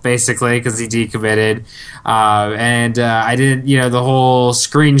Martell, basically, because he decommitted. I didn't, the whole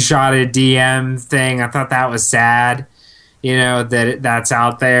screenshotted DM thing. I thought that was sad, that's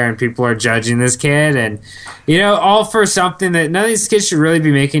out there and people are judging this kid and, all for something that none of these kids should really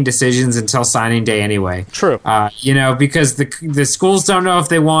be making decisions until signing day anyway. True. Because the schools don't know if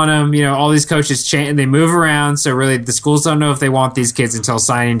they want them. All these coaches change, they move around. So really the schools don't know if they want these kids until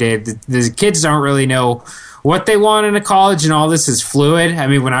signing day. The kids don't really know what they want in a college, and all this is fluid. I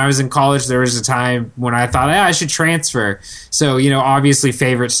mean, when I was in college, there was a time when I thought, I should transfer. So, obviously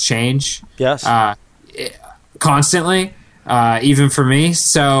favorites change. Yes. Constantly. even for me.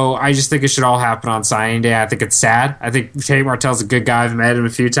 So I just think it should all happen on signing day. I think it's sad. I think Tate Martell's a good guy. I've met him a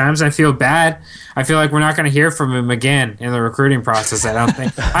few times. I feel bad. I feel like we're not going to hear from him again in the recruiting process. I don't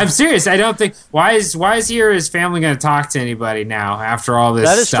think. I'm serious. I don't think. Why is he or his family going to talk to anybody now after all this?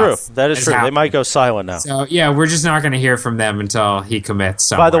 That is stuff true. That is true. happened? They might go silent now. So yeah, we're just not going to hear from them until he commits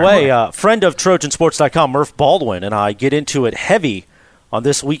somewhere. By the way, friend of TrojanSports.com, Murph Baldwin, and I get into it heavy on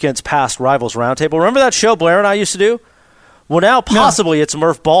this weekend's past Rivals Roundtable. Remember that show Blair and I used to do? Well, now possibly it's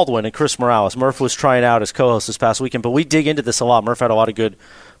Murph Baldwin and Chris Morales. Murph was trying out as co-host this past weekend, but we dig into this a lot. Murph had a lot of good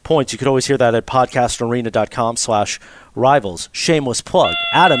points. You could always hear that at podcastarena.com/rivals. Shameless plug.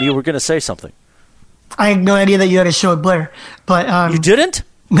 Adam, you were going to say something. I had no idea that you had a show with Blair. But you didn't?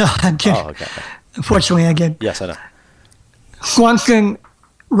 No, I didn't. Oh, okay. Unfortunately, I did. Yes, I know. Swanson,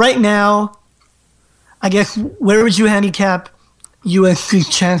 right now, I guess, where would you handicap USC's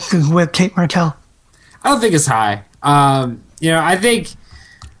chances with Tate Martell? I don't think it's high. I think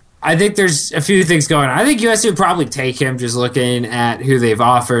there's a few things going on. I think USC would probably take him just looking at who they've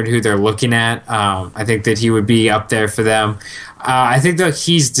offered, who they're looking at. I think that he would be up there for them. I think that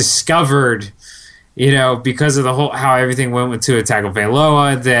he's discovered, because of the whole how everything went with Tua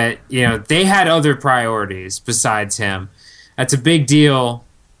Tagovailoa, that they had other priorities besides him. That's a big deal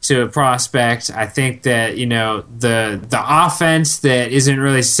to a prospect. I think that the offense that isn't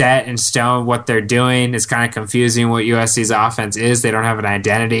really set in stone what they're doing is kind of confusing. What USC's offense is, they don't have an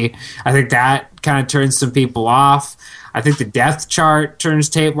identity. I think that kind of turns some people off. I think the depth chart turns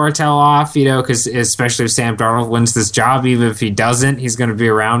Tate Martell off, because especially if Sam Darnold wins this job, even if he doesn't, he's going to be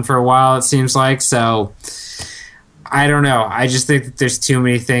around for a while, it seems like. So I don't know. I just think that there's too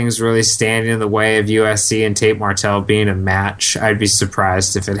many things really standing in the way of USC and Tate Martell being a match. I'd be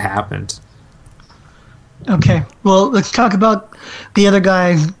surprised if it happened. Okay. Well, let's talk about the other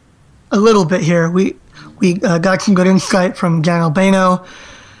guys a little bit here. We got some good insight from Dan Albano.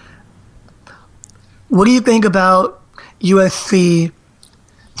 What do you think about USC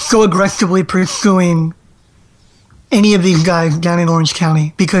so aggressively pursuing any of these guys down in Orange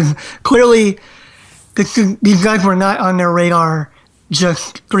County? Because clearly these guys were not on their radar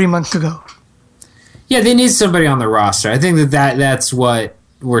just 3 months ago. Yeah, they need somebody on the roster. I think that's what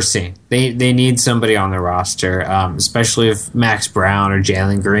we're seeing. They need somebody on the roster, especially if Max Browne or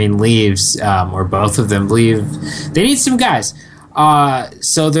Jalen Green leaves, or both of them leave. They need some guys.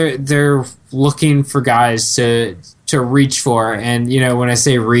 So they're looking for guys to reach for. And when I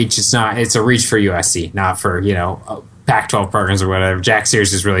say reach, it's a reach for USC, not for Pac-12 programs or whatever. Jack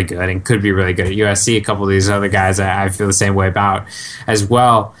Sears is really good and could be really good at USC. A couple of these other guys I feel the same way about as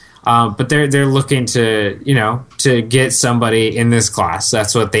well. But they're looking to get somebody in this class.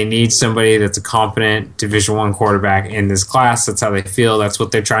 That's what they need, somebody that's a competent Division I quarterback in this class. That's how they feel. That's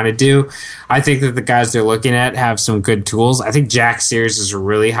what they're trying to do. I think that the guys they're looking at have some good tools. I think Jack Sears is a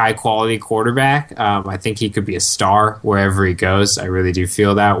really high-quality quarterback. I think he could be a star wherever he goes. I really do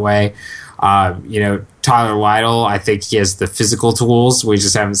feel that way. Tyler Lytle, I think he has the physical tools. We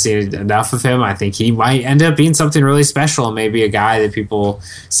just haven't seen enough of him. I think he might end up being something really special. Maybe a guy that people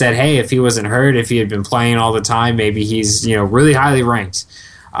said, hey, if he wasn't hurt, if he had been playing all the time, maybe he's, really highly ranked.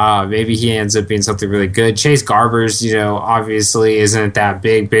 Maybe he ends up being something really good. Chase Garbers, obviously isn't that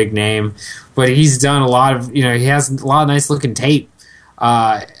big name, but he's done a lot of, he has a lot of nice looking tape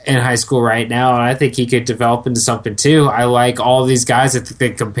in high school right now, and I think he could develop into something too. I like all these guys. I think they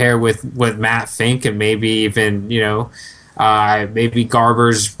compare with Matt Fink, and maybe even maybe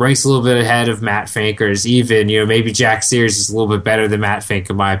Garbers ranks a little bit ahead of Matt Fink, or is even maybe Jack Sears is a little bit better than Matt Fink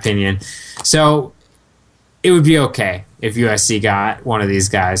in my opinion. So it would be okay if USC got one of these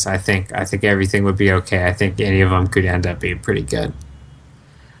guys. I think everything would be okay. I think any of them could end up being pretty good.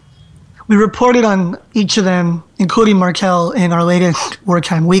 We reported on each of them, including Martell, in our latest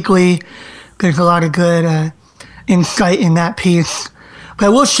Wartime Weekly. There's a lot of good insight in that piece. But I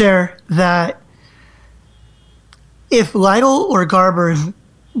will share that if Lytle or Garbers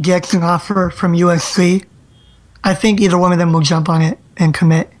gets an offer from USC, I think either one of them will jump on it and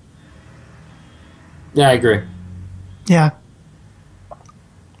commit. Yeah, I agree. Yeah.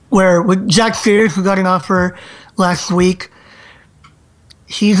 Where with Jack Sears, who got an offer last week,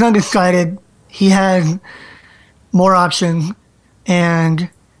 he's undecided. He has more options. And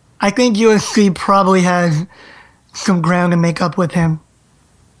I think USC probably has some ground to make up with him.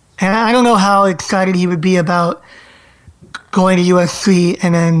 And I don't know how excited he would be about going to USC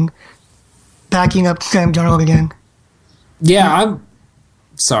and then backing up Sam Darnold again. Yeah, I'm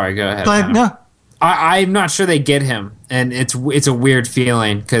sorry. Go ahead. But no. I'm not sure they get him. And it's a weird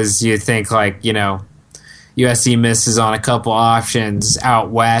feeling because you think USC misses on a couple options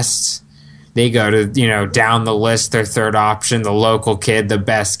out west. they go to, down the list, their third option, the local kid, the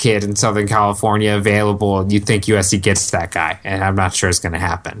best kid in Southern California available, and you think USC gets that guy. And I'm not sure it's going to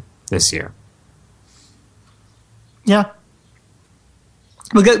happen this year. Yeah.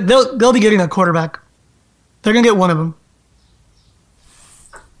 But they'll be getting a quarterback. They're going to get one of them.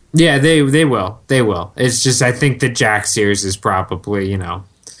 Yeah, they will. They will. It's just I think that Jack Sears is probably,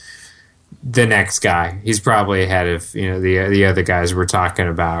 the next guy. He's probably ahead of, the other guys we're talking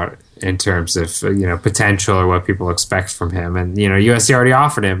about in terms of, potential or what people expect from him. And, USC already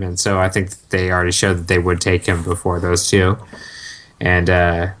offered him. And so I think they already showed that they would take him before those two.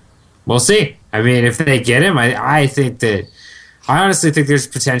 And we'll see. I mean, if they get him, I honestly think there's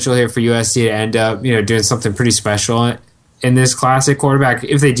potential here for USC to end up, doing something pretty special in this classic quarterback.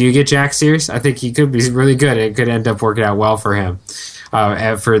 If they do get Jack Sears, I think he could be really good. It could end up working out well for him,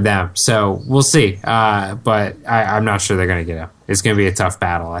 for them. So we'll see. But I'm not sure they're going to get him. It's going to be a tough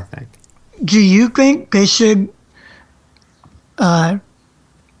battle, I think. Do you think they should, put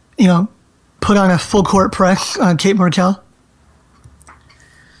on a full court press on Tate Martell?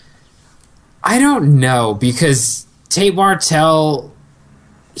 I don't know, because Tate Martell,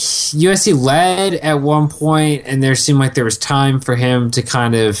 USC led at one point, and there seemed like there was time for him to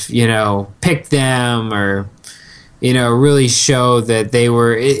kind of, pick them or, really show that they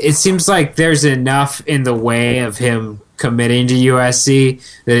were. It seems like there's enough in the way of him committing to USC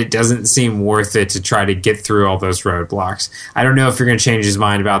that it doesn't seem worth it to try to get through all those roadblocks. I don't know if you're going to change his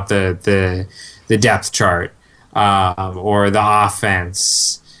mind about the depth chart or the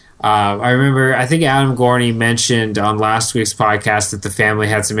offense. I think Adam Gorney mentioned on last week's podcast that the family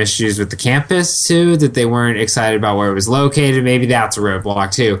had some issues with the campus too, that they weren't excited about where it was located. Maybe that's a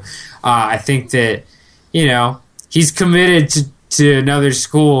roadblock too. I think that, he's committed to another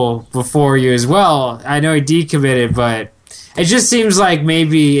school before you as well. I know he decommitted, but it just seems like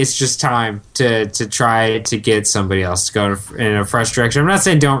maybe it's just time to try to get somebody else to go in a fresh direction. I'm not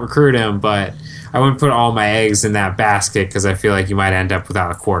saying don't recruit him, but I wouldn't put all my eggs in that basket because I feel like you might end up without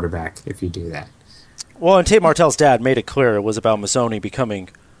a quarterback if you do that. Well, and Tate Martell's dad made it clear it was about Mazzoni becoming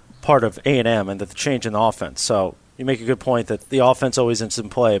part of A&M and that the change in the offense. So you make a good point that the offense always is in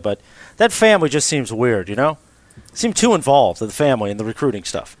play, but that family just seems weird, Seemed too involved, the family and the recruiting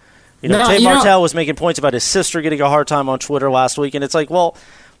stuff. Tate Martell was making points about his sister getting a hard time on Twitter last week, and it's like, well,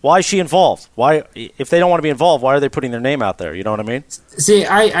 why is she involved? Why, if they don't want to be involved, why are they putting their name out there? You know what I mean? See,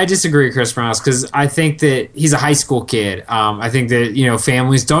 I disagree, Chris Morales, because I think that he's a high school kid. I think that,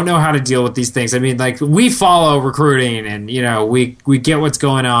 families don't know how to deal with these things. I mean, like, we follow recruiting and, we get what's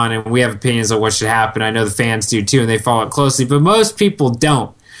going on and we have opinions on what should happen. I know the fans do too, and they follow it closely, but most people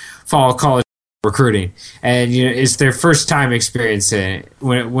don't follow college recruiting. And, it's their first time experiencing it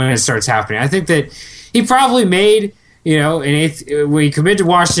when it starts happening. I think that he probably made... when he committed to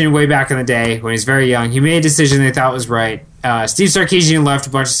Washington way back in the day when he was very young, he made a decision they thought was right. Steve Sarkisian left,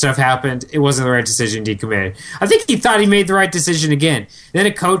 a bunch of stuff happened. It wasn't the right decision, decommitted. I think he thought he made the right decision again. Then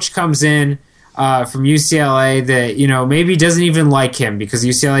a coach comes in from UCLA that, maybe doesn't even like him because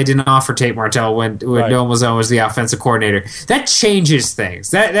UCLA didn't offer Tate Martell when Noah Mazzone was the offensive coordinator. That changes things.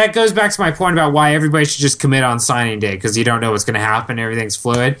 That goes back to my point about why everybody should just commit on signing day because you don't know what's going to happen. Everything's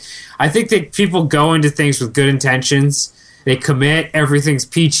fluid. I think that people go into things with good intentions. They commit, everything's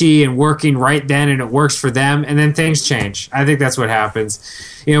peachy and working right then, and it works for them, and then things change. I think that's what happens.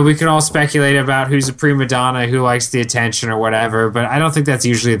 We can all speculate about who's a prima donna, who likes the attention or whatever, but I don't think that's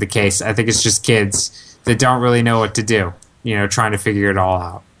usually the case. I think it's just kids that don't really know what to do, trying to figure it all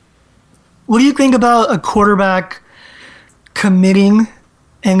out. What do you think about a quarterback committing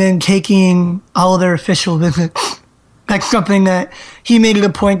and then taking all of their official visits? That's something that he made it a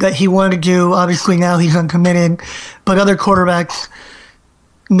point that he wanted to do. Obviously, now he's uncommitted. But other quarterbacks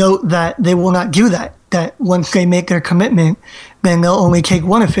note that they will not do that, that once they make their commitment, then they'll only take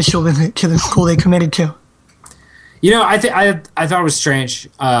one official visit to the school they committed to. I thought it was strange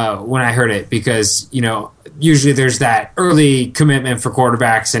when I heard it because, usually there's that early commitment for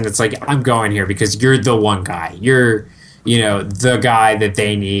quarterbacks, and it's like, I'm going here because you're the one guy. You're the guy that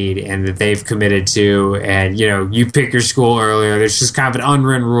they need and that they've committed to, and, you pick your school earlier. There's just kind of an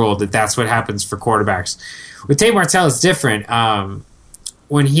unwritten rule that that's what happens for quarterbacks. With Tate Martell, it's different.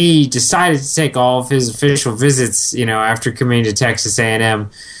 When he decided to take all of his official visits, after committing to Texas A&M,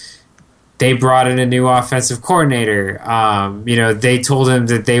 they brought in a new offensive coordinator. They told him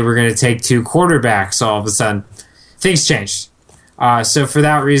that they were going to take two quarterbacks all of a sudden. Things changed. So for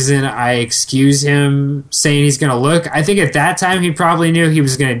that reason, I excuse him saying he's going to look. I think at that time he probably knew he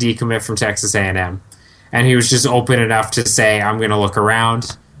was going to decommit from Texas A&M, and he was just open enough to say, I'm going to look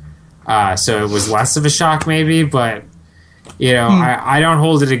around. So it was less of a shock maybe, but I don't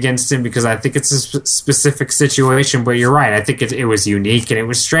hold it against him because I think it's a specific situation. But you're right. I think it was unique and it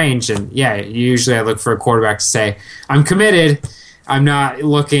was strange. And usually I look for a quarterback to say, I'm committed. I'm not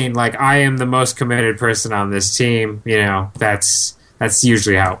looking like I am the most committed person on this team. That's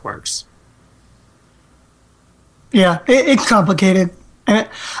usually how it works. Yeah, it's complicated. And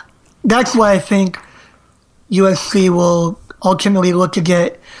that's why I think USC will ultimately look to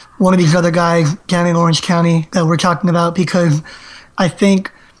get one of these other guys down in Orange County that we're talking about, because I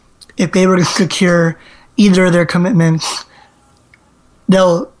think if they were to secure either of their commitments,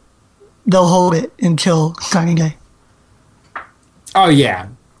 they'll hold it until signing day. Oh, yeah.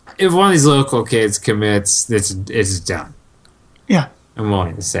 If one of these local kids commits, it's done. Yeah. I'm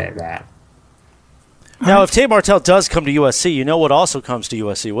willing to say that. Now, if Tate Martell does come to USC, you know what also comes to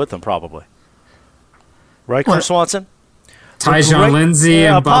USC with him, probably. Right, Chris Swanson? Tyjon Lindsey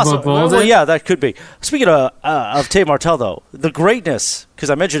and Bubba Bolden? Well, yeah, that could be. Speaking of Tate Martell, though, the greatness, because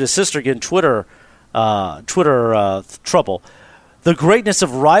I mentioned his sister getting Twitter trouble, the greatness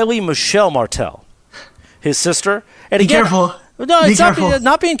of Riley Michelle Martell, his sister. And Be again, careful. No, Be it's careful.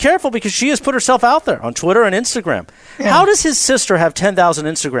 not being careful, because she has put herself out there on Twitter and Instagram. Yeah. How does his sister have 10,000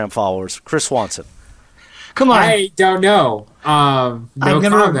 Instagram followers, Chris Swanson? Come on. I don't know. I've never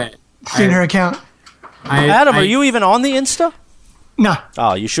comment. seen her account. Adam, are you even on the Insta? No.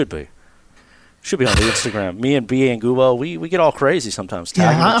 Oh, you should be. Should be on the Instagram. Me and B and Gubo, we get all crazy sometimes.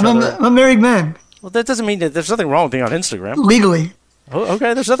 Tagging each other. I'm a married man. Well, that doesn't mean that there's nothing wrong with being on Instagram. Legally. Oh,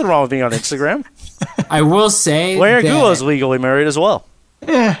 okay, there's nothing wrong with being on Instagram. I will say Larry that Gubo's legally married as well.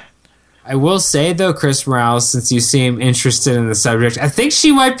 Yeah. I will say, though, Chris Morales, since you seem interested in the subject, I think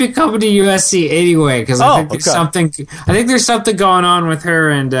she might be coming to USC anyway, because I think there's something going on with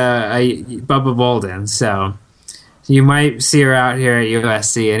her and Bubba Bolden. So you might see her out here at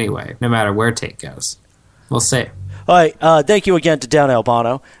USC anyway, no matter where Tate goes. We'll see. All right, thank you again to Dan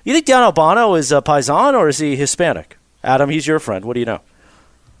Albano. You think Dan Albano is a Paisan or is he Hispanic? Adam, he's your friend. What do you know?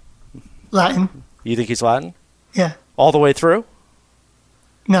 Latin. You think he's Latin? Yeah. All the way through?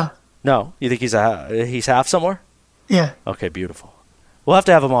 No. No. You think he's half somewhere? Yeah. Okay, beautiful. We'll have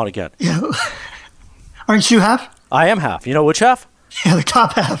to have him on again. Yeah. Aren't you half? I am half. You know which half? Yeah, the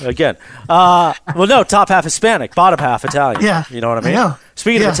top half. Again. Well, no, top half Hispanic, bottom half Italian. Yeah. You know what I mean? I know.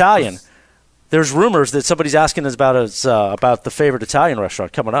 Speaking of Italian, there's rumors that somebody's asking us about the favorite Italian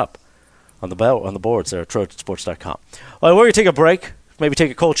restaurant coming up on the boards there at trojansports.com. All right, we're going to take a break. Maybe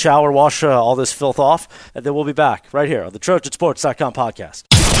take a cold shower, wash all this filth off, and then we'll be back right here on the trojansports.com podcast.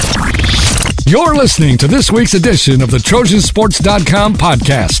 You're listening to this week's edition of the trojansports.com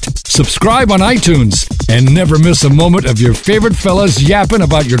podcast. Subscribe on iTunes and never miss a moment of your favorite fellas yapping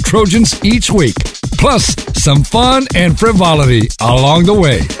about your Trojans each week. Plus, some fun and frivolity along the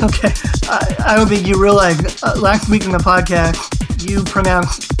way. Okay. I don't think you realized, last week in the podcast, you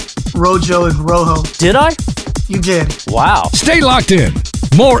pronounced Rojo as Rojo. Did I? You did. Wow. Stay locked in.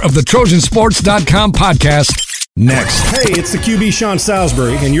 More of the trojansports.com podcast next. Hey, it's the QB Sean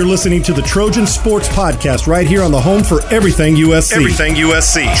Salisbury, and you're listening to the Trojan Sports Podcast right here on the home for everything USC. Everything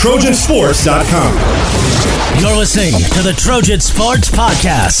USC. Trojansports.com. You're listening to the Trojan Sports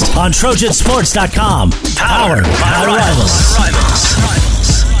Podcast on Trojansports.com. Powered by Rivals.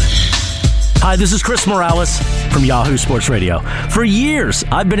 Hi, this is Chris Morales from Yahoo Sports Radio. For years,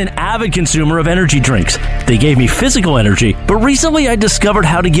 I've been an avid consumer of energy drinks. They gave me physical energy, but recently I discovered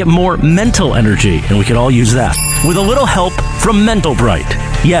how to get more mental energy, and we could all use that with a little help from Mental Bright.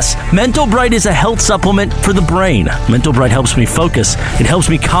 Yes, Mental Bright is a health supplement for the brain. Mental Bright helps me focus. It helps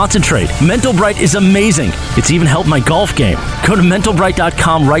me concentrate. Mental Bright is amazing. It's even helped my golf game. Go to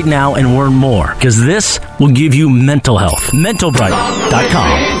mentalbright.com right now and learn more, because this will give you mental health.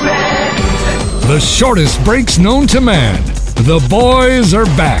 mentalbright.com. The shortest breaks known to man. The boys are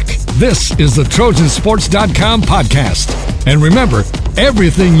back. This is the Trojansports.com podcast. And remember,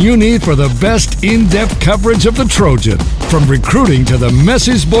 everything you need for the best in-depth coverage of the Trojan, from recruiting to the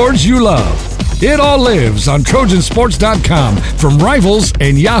message boards you love. It all lives on Trojansports.com from Rivals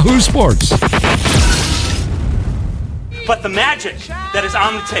and Yahoo Sports. But the magic that is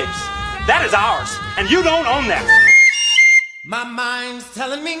on the tapes, that is ours, and you don't own that. My mind's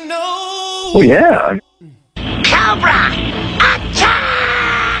telling me no. Oh, yeah. Cobra!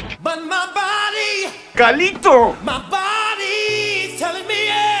 Attack! But my body... Galito! My body's telling me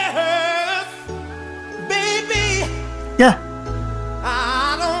yes. Baby... Yeah.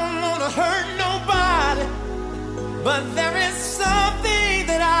 I don't want to hurt nobody, but there is something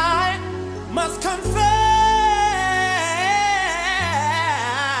that I must confess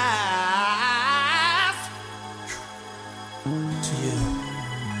to you.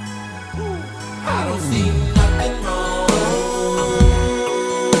 I don't see nothing wrong.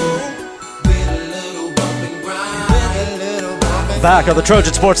 Back on the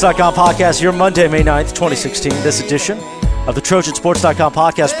TrojanSports.com podcast, your Monday, May 9th, 2016. This edition of the TrojanSports.com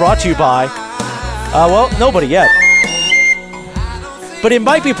podcast brought to you by, nobody yet. But it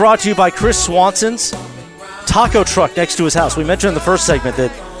might be brought to you by Chris Swanson's taco truck next to his house. We mentioned in the first segment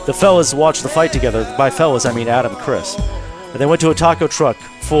that the fellas watched the fight together. By fellas, I mean Adam and Chris. And they went to a taco truck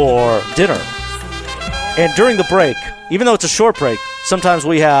for dinner. And during the break, even though it's a short break, sometimes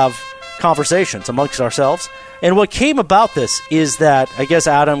we have conversations amongst ourselves. And what came about this is that I guess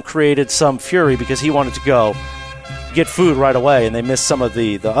Adam created some fury because he wanted to go get food right away, and they missed some of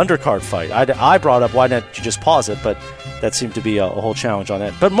the undercard fight. I brought up, why not you just pause it, but that seemed to be a whole challenge on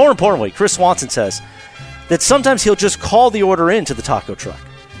that. But more importantly, Chris Swanson says that sometimes he'll just call the order in to the taco truck.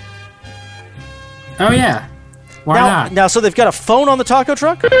 Oh, yeah. Why not? Now, so they've got a phone on the taco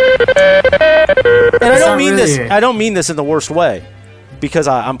truck? And I don't mean this in the worst way, because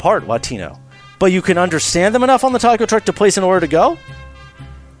I'm part Latino. But you can understand them enough on the taco truck to place an order to go?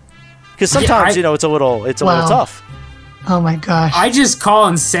 Because sometimes, it's a little tough. Oh, my gosh. I just call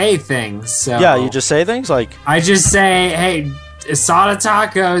and say things. So. Yeah, you just say things like... I just say, hey, asada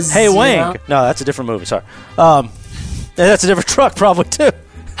tacos. Hey, Wing. Know? No, that's a different movie, sorry. That's a different truck probably, too.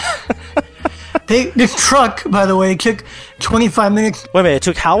 This truck, by the way, took 25 minutes. Wait a minute, it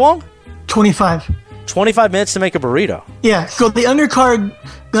took how long? 25. 25 minutes to make a burrito. Yeah, so the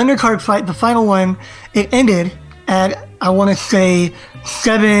undercard fight, the final one, it ended at, I want to say,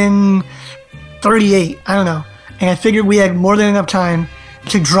 7:38. I don't know. And I figured we had more than enough time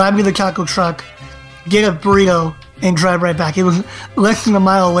to drive to the taco truck, get a burrito, and drive right back. It was less than a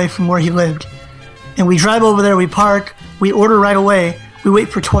mile away from where he lived. And we drive over there, we park, we order right away, we wait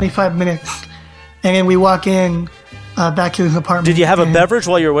for 25 minutes, and then we walk in back to his apartment. Did you have a beverage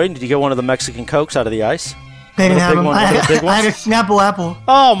while you were waiting? Did you get one of the Mexican Cokes out of the ice? They didn't have them. I had a Snapple Apple.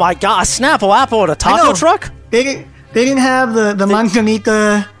 Oh my God, a Snapple Apple at a taco truck? They didn't have the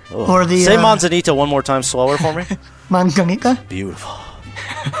Manzanita or the... Say Manzanita one more time slower for me. Manzanita? Beautiful.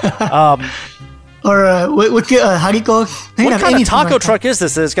 What's the Haricos? What kind of taco truck is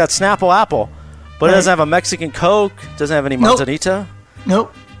this? It's got Snapple Apple, but it doesn't have a Mexican Coke, doesn't have any Manzanita?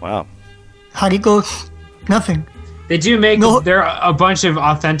 Nope. Wow. Haricos, nothing. They do make there are a bunch of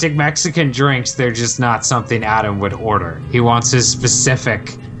authentic Mexican drinks. They're just not something Adam would order. He wants his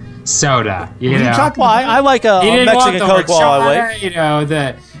specific soda. You know, well, I like a Mexican Coke while I wait. You know,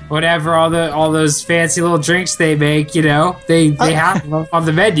 the whatever, all those fancy little drinks they make. You know, they have them on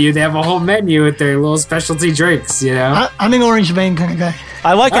the menu. They have a whole menu with their little specialty drinks. You know, I'm an Orange Bang kind of guy.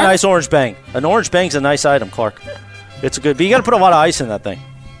 I like a nice Orange Bang. An Orange Bang's a nice item, Clark. It's good, but you got to put a lot of ice in that thing.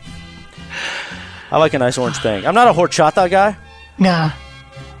 I like a nice Orange Bang. I'm not a horchata guy. Nah.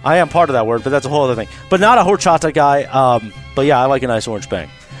 I am part of that word, but that's a whole other thing. But not a horchata guy. But yeah, I like a nice Orange Bang.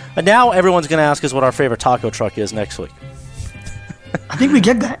 And now everyone's going to ask us what our favorite taco truck is next week. I think we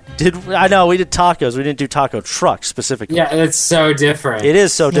get that. I know, we did tacos. We didn't do taco truck specifically. Yeah, it's so different. It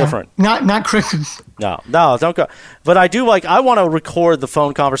is so different. Not Chris's. No, don't go. But I do I want to record the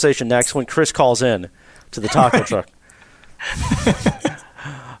phone conversation next when Chris calls in to the taco truck.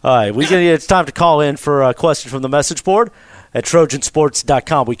 All right, it's time to call in for a question from the message board at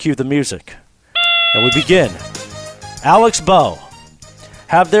Trojansports.com. We cue the music, and we begin. Alex Bowe,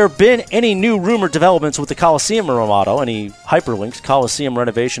 have there been any new rumored developments with the Coliseum remodel? Any hyperlinks,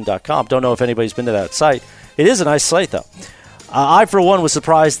 ColiseumRenovation.com. Don't know if anybody's been to that site. It is a nice site, though. I, for one, was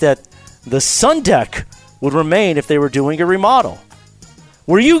surprised that the sun deck would remain if they were doing a remodel.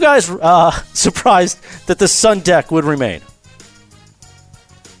 Were you guys surprised that the sun deck would remain?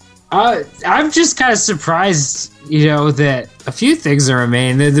 I'm just kind of surprised, that a few things are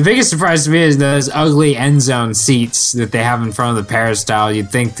remaining. The biggest surprise to me is those ugly end zone seats that they have in front of the peristyle. You'd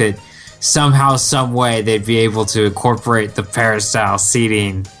think that somehow, some way, they'd be able to incorporate the peristyle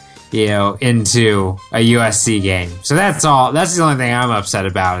seating, into a USC game. So that's all. That's the only thing I'm upset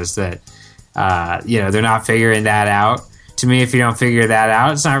about is that, they're not figuring that out. To me, if you don't figure that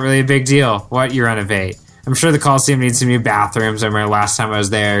out, it's not really a big deal what you renovate. I'm sure the Coliseum needs some new bathrooms. I remember last time I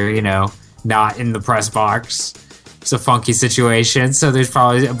was there, not in the press box. It's a funky situation, so there's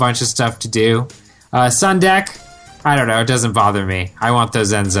probably a bunch of stuff to do. Sun deck, I don't know. It doesn't bother me. I want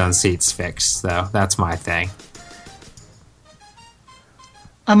those end zone seats fixed, though. That's my thing.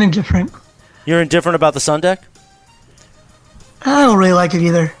 I'm indifferent. You're indifferent about the sun deck? I don't really like it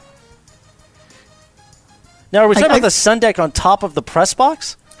either. Now, are we talking about the sun deck on top of the press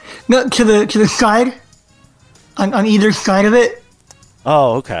box? No, to the side. On either side of it.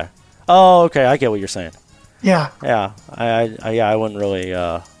 Oh, okay. I get what you're saying. Yeah. Yeah, I wouldn't really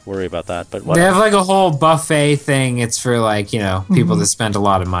worry about that. But they have like a whole buffet thing. It's for like, people that spend a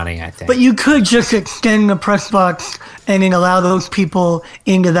lot of money, I think. But you could just extend the press box and then allow those people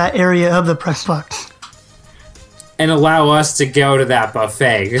into that area of the press box. And allow us to go to that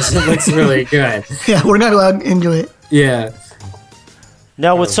buffet because it looks really good. Yeah, we're not allowed into it. Yeah.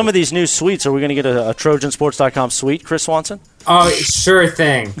 Now, with some of these new suites, are we going to get a TrojanSports.com suite, Chris Swanson? Oh, sure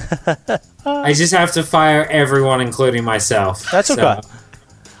thing. I just have to fire everyone, including myself. That's okay.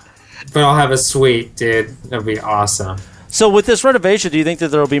 But I'll have a suite, dude. That'll be awesome. So with this renovation, do you think that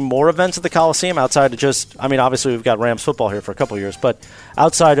there will be more events at the Coliseum outside of just, obviously we've got Rams football here for a couple of years, but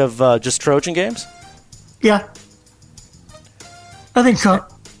outside of just Trojan games? Yeah. I think so.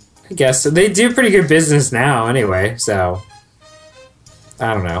 I guess. They do pretty good business now anyway, so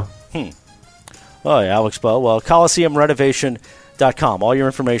I don't know. Oh, yeah, Alex Bowe. Well, ColiseumRenovation.com. All your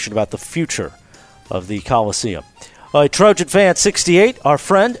information about the future of the Coliseum. All right, Trojan fan 68, our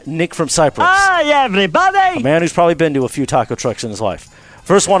friend Nick from Cyprus. Hi, everybody. A man who's probably been to a few taco trucks in his life.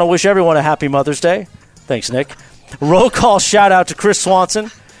 First, want to wish everyone a happy Mother's Day. Thanks, Nick. Roll call shout out to Chris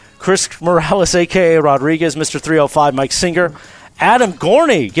Swanson, Chris Morales, a.k.a. Rodriguez, Mr. 305, Mike Singer, Adam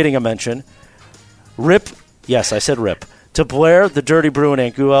Gorney getting a mention, Rip, yes, I said Rip, to Blair, the Dirty Brew and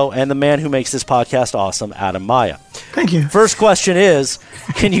Anguo, and the man who makes this podcast awesome, Adam Maya. Thank you. First question is,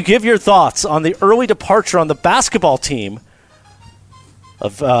 can you give your thoughts on the early departure on the basketball team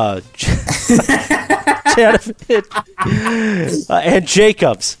of and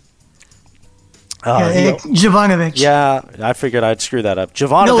Jacobs? Jovanovic. Yeah, I figured I'd screw that up.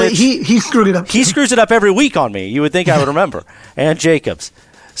 Jovanovic. No, he screwed it up. He screws it up every week on me. You would think I would remember. And Jacobs.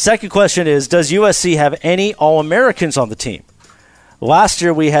 Second question is, does USC have any All-Americans on the team? Last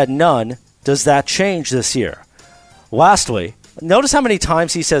year we had none. Does that change this year? Lastly, notice how many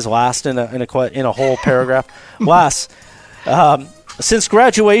times he says last in a whole paragraph. Last, since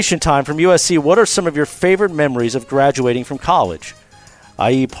graduation time from USC, what are some of your favorite memories of graduating from college?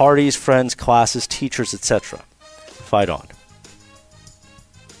 I.e. parties, friends, classes, teachers, etc. Fight on.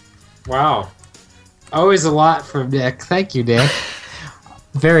 Wow. Always a lot from Nick. Thank you, Nick.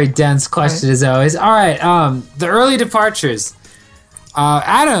 Very dense question as always. All right, the early departures.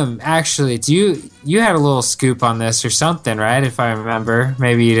 Adam, actually, you had a little scoop on this or something, right? If I remember,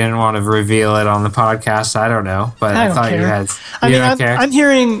 maybe you didn't want to reveal it on the podcast. I don't know, but I thought you had. You don't care? I'm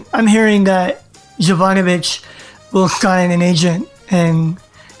hearing that Jovanovic will sign an agent and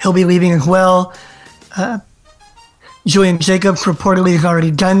he'll be leaving as well. Julian Jacobs reportedly has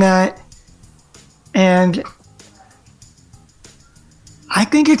already done that, and I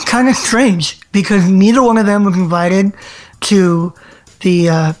think it's kind of strange because neither one of them was invited to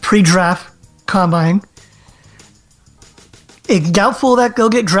the pre-draft combine. It's doubtful that they'll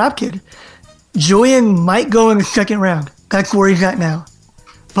get drafted. Julian might go in the second round. That's where he's at now.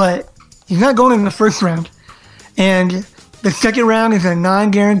 But he's not going in the first round. And the second round is a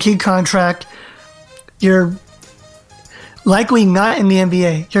non-guaranteed contract. You're likely not in the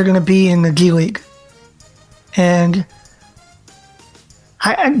NBA. You're going to be in the D League. And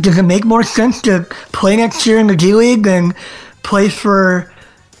does it make more sense to play next year in the D League than play for,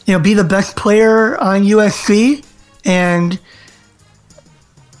 be the best player on USC and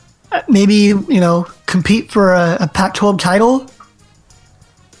maybe, compete for a Pac-12 title?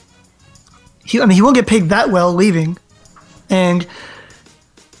 He won't get paid that well leaving, and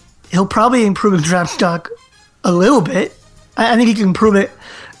he'll probably improve his draft stock a little bit. I think he can improve it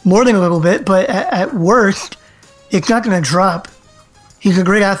more than a little bit, but at worst, it's not going to drop. He's a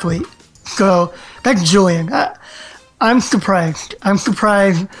great athlete. So that's Julian. I'm surprised. I'm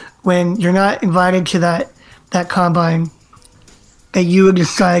surprised when you're not invited to that combine that you would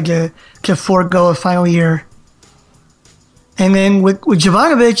decide to forego a final year. And then with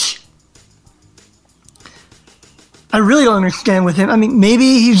Jovanovic, I really don't understand with him. I mean,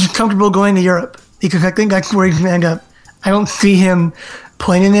 maybe he's just comfortable going to Europe because I think that's where he's going to end up. I don't see him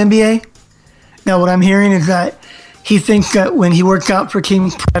playing in the NBA. Now, what I'm hearing is that he thinks that when he works out for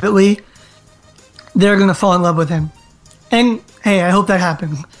teams privately, they're going to fall in love with him. And, hey, I hope that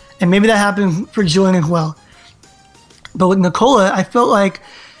happens. And maybe that happens for Julian as well. But with Nikola, I felt like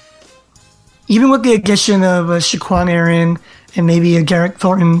even with the addition of a Shaquan Aaron and maybe a Garrett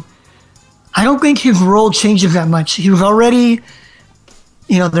Thornton, I don't think his role changes that much. He was already,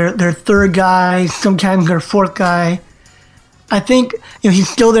 their third guy, sometimes their fourth guy. I think he's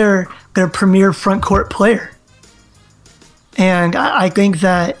still their premier front court player. And I think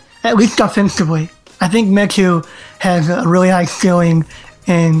that, at least offensively, I think Metu has a really high ceiling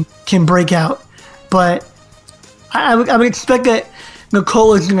and can break out. But I would expect that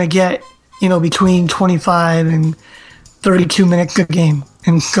Nikola is going to get between 25 and 32 minutes a game.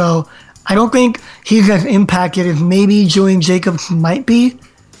 And so I don't think he's as impacted as maybe Julian Jacobs might be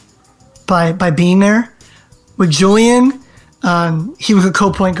by being there. With Julian, he was a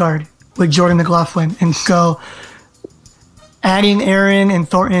co-point guard with Jordan McLaughlin. And so adding Aaron and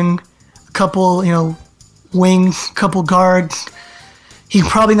Thornton, a couple, wings, couple guards, he's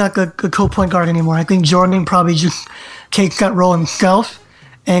probably not a co-point guard anymore. I think Jordan probably just takes that role himself.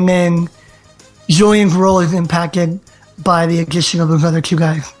 And then Julian's role is impacted by the addition of those other two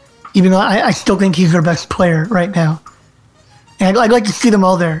guys. Even though I still think he's their best player right now. And I'd like to see them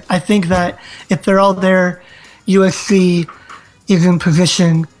all there. I think that if they're all there, USC is in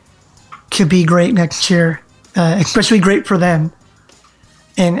position to be great next year, especially great for them.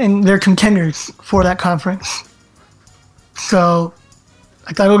 And they're contenders for that conference. So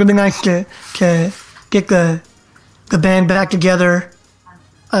I thought it would have been nice to get the band back together.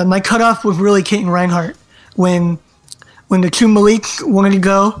 My cutoff was really Kate and Reinhardt. When the two Maliks wanted to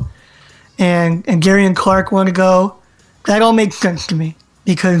go and Gary and Clark wanted to go, that all made sense to me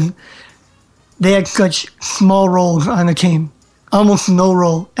because they had such small roles on the team, almost no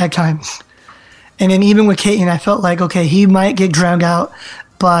role at times. And then even with Caton, I felt like, okay, he might get drowned out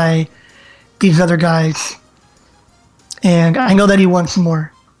by these other guys. And I know that he wants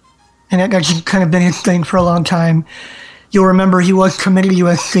more. And that's just kind of been his thing for a long time. You'll remember he was committed to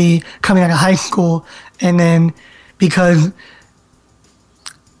USC coming out of high school, and then because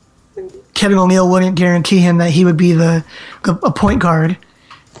Kevin O'Neal wouldn't guarantee him that he would be a point guard,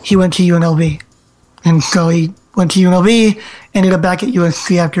 he went to UNLV. And so he went to UNLV, ended up back at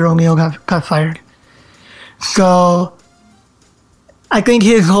USC after O'Neal got fired. So I think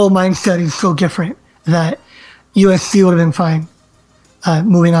his whole mindset is so different that USC would have been fine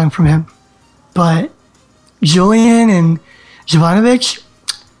moving on from him. But Julian and Jovanovic,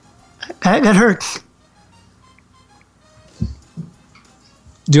 that hurts.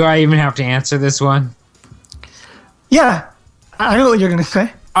 Do I even have to answer this one? Yeah, I know what you're going to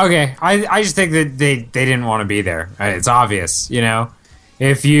say. Okay, I just think that they didn't want to be there. It's obvious,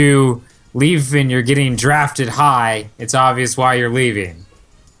 If you leave and you're getting drafted high, it's obvious why you're leaving.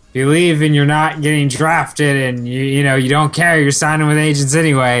 If you leave and you're not getting drafted and you don't care, you're signing with agents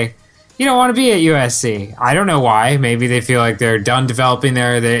anyway, you don't want to be at USC. I don't know why. Maybe they feel like they're done developing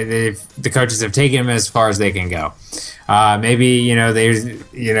there. The coaches have taken them as far as they can go. Maybe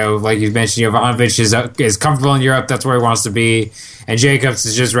like you mentioned, Jovanovic is comfortable in Europe. That's where he wants to be, and Jacobs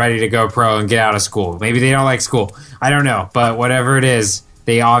is just ready to go pro and get out of school. Maybe they don't like school. I don't know, but whatever it is,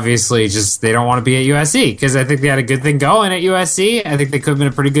 they obviously they don't want to be at USC because I think they had a good thing going at USC. I think they could have been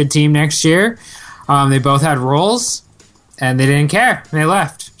a pretty good team next year. They both had roles, and they didn't care. They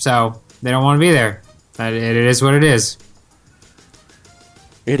left, so they don't want to be there. It is what it is.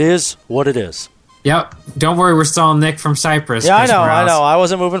 It is what it is. Yep. Don't worry, we're still on Nick from Cyprus. Yeah, I know. I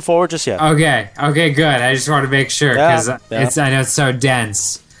wasn't moving forward just yet. Okay, good. I just want to make sure because I know it's so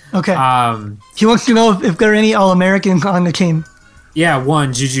dense. Okay. He wants to know if there are any All-Americans on the team. Yeah,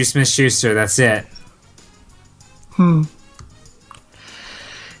 one, Juju Smith-Schuster. That's it.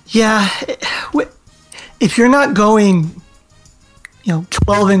 Yeah. If you're not going,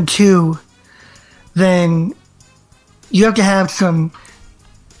 12-2, then you have to have some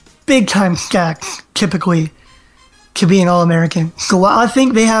big-time stacks, typically, to be an All-American. So while I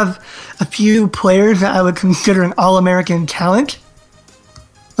think they have a few players that I would consider an All-American talent,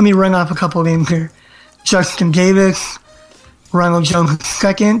 let me run off a couple of names here. Justin Davis, Ronald Jones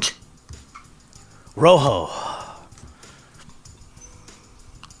II. Rojo.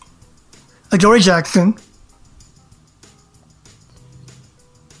 Adoree Jackson.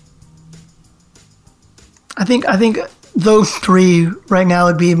 I think those three right now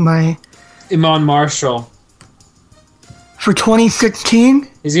would be my... Iman Marshall. For 2016?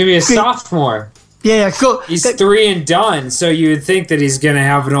 He's going to be a sophomore. Yeah, so... He's 3 and done, so you would think that he's going to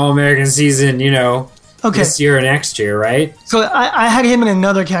have an All-American season, this year or next year, right? So I had him in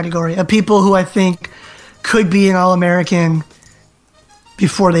another category of people who I think could be an All-American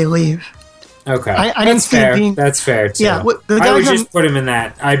before they leave. Okay. I didn't see fair. being, That's fair, too. Yeah, I would just put him in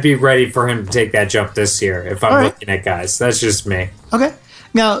that. I'd be ready for him to take that jump this year if I'm looking at guys. That's just me. Okay.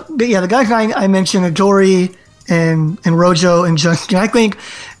 Now, the guys I mentioned, Adoree and Rojo and Justin, I think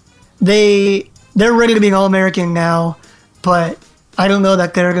they're ready to be an All-American now, but I don't know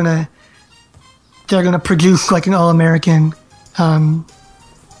that they're gonna produce like an All-American,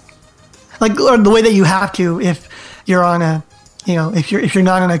 like or the way that you have to if you're on a, if you're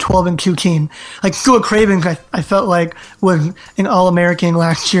not on a 12-2 team. Like Stuart Cravens, I felt like was an All-American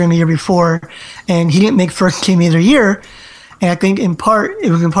last year and the year before, and he didn't make first team either year. And I think it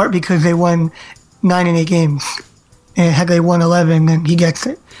was in part because they won 9 and 8 games. And had they won 11, then he gets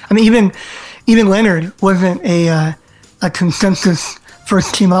it. I mean, even Leonard wasn't a consensus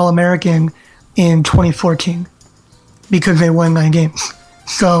first-team All-American in 2014 because they won 9 games.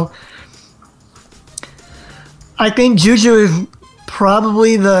 So I think Juju is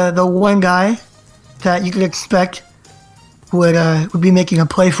probably the one guy that you could expect would be making a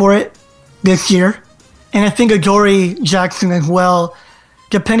play for it this year. And I think Adoree Jackson as well,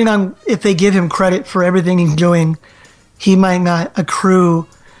 depending on if they give him credit for everything he's doing, he might not accrue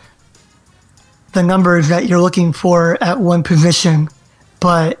the numbers that you're looking for at one position,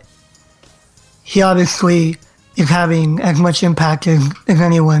 but he obviously is having as much impact as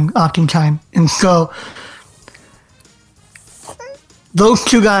anyone oftentimes. And so those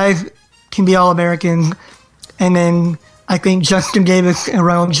two guys can be All-Americans, and then I think Justin Davis and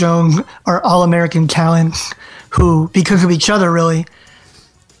Ronald Jones are All-American talents who, because of each other really,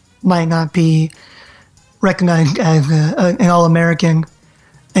 might not be recognized as an All-American.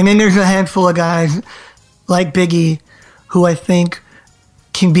 And then there's a handful of guys like Biggie who I think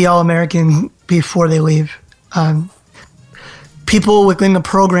can be All-American before they leave. People within the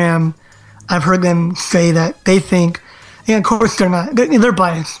program, I've heard them say that they think, and of course they're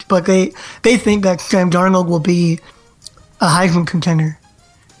biased, but they think that Sam Darnold will be a Heisman contender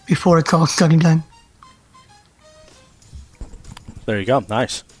before it's all said and done. There you go.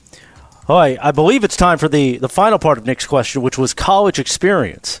 Nice. All right, I believe it's time for the final part of Nick's question, which was college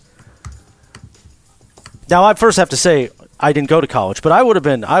experience. Now, I first have to say I didn't go to college, but I probably would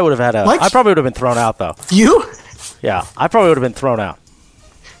have been thrown out, though. You? Yeah, I probably would have been thrown out.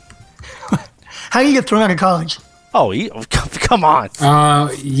 How do you get thrown out of college? Oh, come on.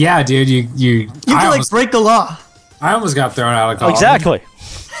 Yeah, dude, you can break the law. I almost got thrown out of college. Exactly.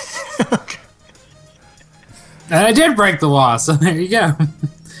 And I did break the law, so there you go.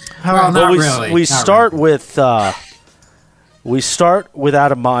 Well, not really. We start with Adam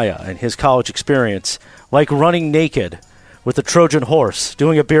Maya and his college experience, like running naked with a Trojan horse,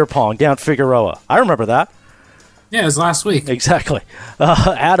 doing a beer pong down Figueroa. I remember that. Yeah, it was last week. Exactly.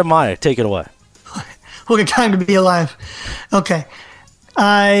 Adam Maya, take it away. What a time to be alive. Okay,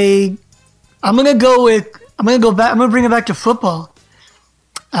 I'm gonna bring it back to football.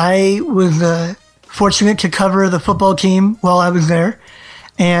 I was fortunate to cover the football team while I was there,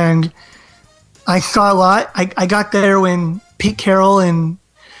 and I saw a lot. I got there when Pete Carroll and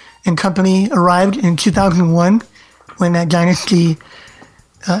company arrived in 2001, when that dynasty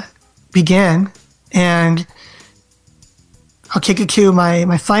began, and I'll take it to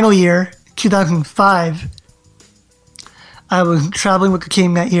my final year, 2005. I was traveling with the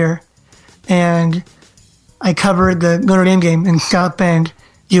team that year, and I covered the Notre Dame game in South Bend.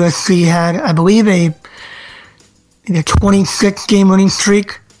 USC had, I believe, a 26-game winning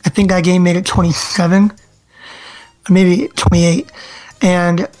streak. I think that game made it 27, or maybe 28.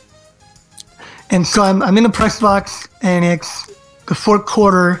 And so I'm in the press box, and it's the fourth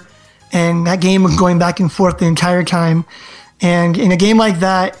quarter, and that game was going back and forth the entire time. And in a game like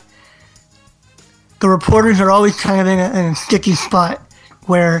that, the reporters are always kind of in a sticky spot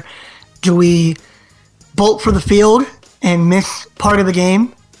where do we bolt for the field and miss part of the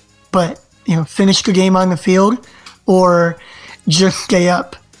game, but finish the game on the field, or just stay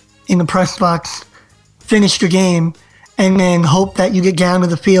up in the press box, finish the game, and then hope that you get down to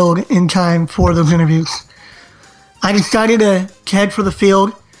the field in time for those interviews. I decided to head for the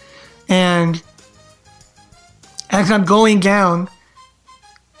field, and as I'm going down,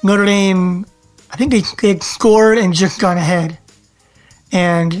 Notre Dame, I think they had scored and just gone ahead.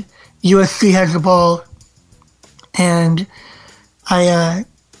 And USC has the ball, and I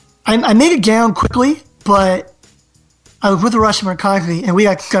made it down quickly, but I was with Arash Markazi, and we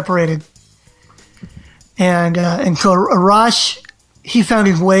got separated. And so Arash, he found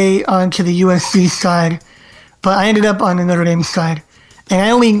his way onto the USC side, but I ended up on the Notre Dame side. And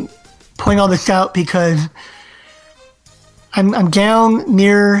I only point all this out because I'm down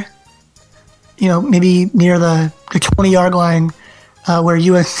near, maybe near the 20-yard line where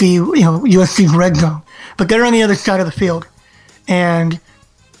USC's red zone. But they're on the other side of the field. And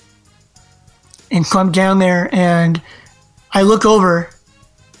so I'm down there, and I look over,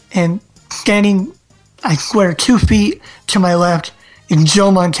 and standing, I swear, 2 feet to my left is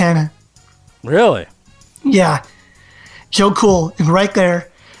Joe Montana. Really? Yeah. Joe Cool is right there,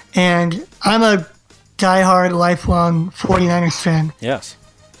 and I'm a diehard, lifelong 49ers fan. Yes.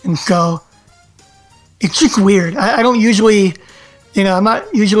 And so it's just weird. I don't usually, I'm not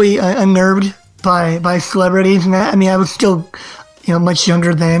usually unnerved by celebrities and that. I mean, I was still, much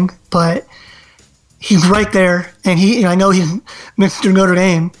younger then, but he's right there, and I know he's Mr. Notre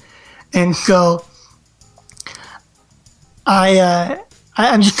Dame, and so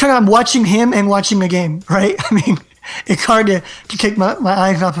I'm just I'm watching him and watching the game, right? I mean, it's hard to take my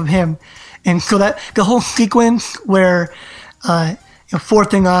eyes off of him, and so that the whole sequence where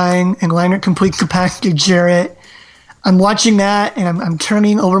 4th and 9 and Leinart completes the pass to Jarrett, I'm watching that, and I'm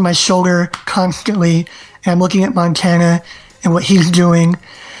turning over my shoulder constantly, and I'm looking at Montana and what he's doing.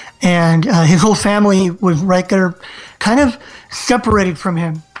 And his whole family was right there, kind of separated from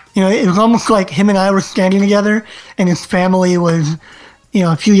him. It was almost like him and I were standing together, and his family was,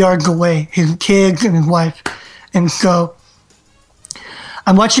 a few yards away, his kids and his wife. And so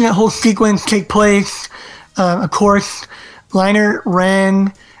I'm watching that whole sequence take place. Of course, Leinart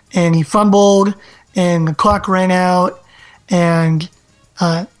ran, and he fumbled, and the clock ran out. And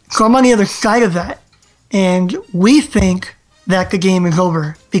so I'm on the other side of that. And we think that the game is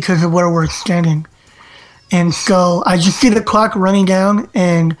over because of where we're standing. And so I just see the clock running down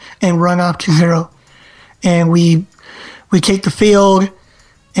and run off to 0. And we take the field,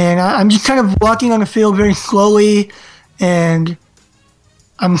 and I'm just kind of walking on the field very slowly, and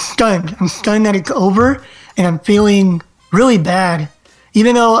I'm stunned. I'm stunned that it's over, and I'm feeling really bad.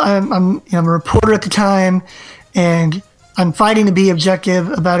 Even though I'm a reporter at the time, and I'm fighting to be objective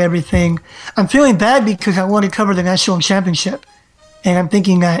about everything, I'm feeling bad because I want to cover the national championship. And I'm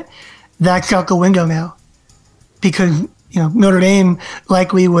thinking that that's out the window now. Because, Notre Dame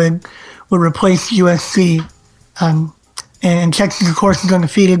likely would replace USC. And Texas, of course, is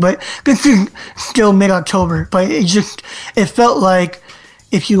undefeated. But this is still mid-October. But it felt like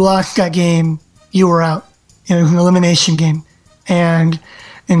if you lost that game, you were out. It was an elimination game. And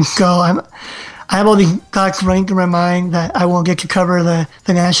so I have all these thoughts running through my mind that I won't get to cover the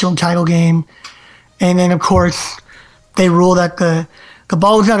national title game. And then, of course, they rule that the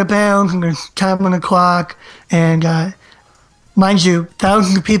ball is out of bounds and there's time on the clock. And mind you,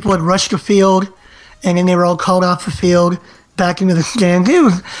 thousands of people had rushed the field, and then they were all called off the field back into the stands. It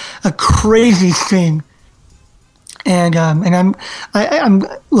was a crazy scene. And I'm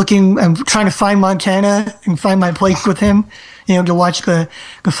trying to find Montana and find my place with him, to watch the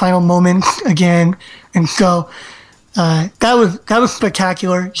final moments again. And so that was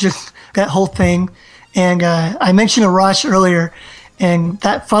spectacular, just that whole thing. And I mentioned Arash earlier, and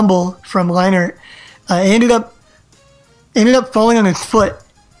that fumble from Leinart ended up falling on his foot.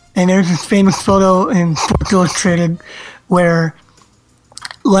 And there's this famous photo in Sports Illustrated where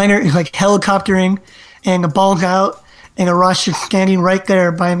Leinart is like helicoptering, and the ball's out, and Arash is standing right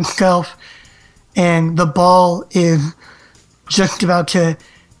there by himself, and the ball is just about to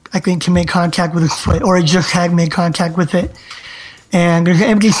make contact with his foot, or it just had made contact with it. And there's an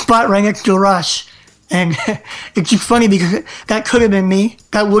empty spot right next to Arash. And it's just funny because that could have been me.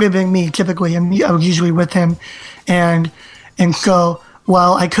 That would have been me typically. I was usually with him. And so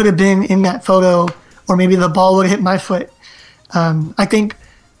while I could have been in that photo, or maybe the ball would have hit my foot, I think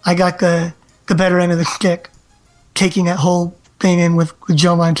I got the better end of the stick, taking that whole thing in with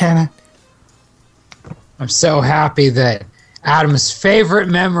Joe Montana. I'm so happy that Adam's favorite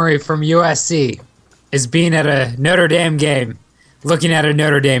memory from USC is being at a Notre Dame game, looking at a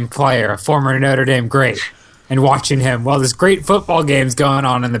Notre Dame player, a former Notre Dame great, and watching him while this great football game's going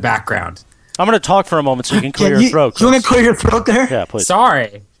on in the background. I'm going to talk for a moment so you can clear your throat. You want to clear your throat there? Yeah, please.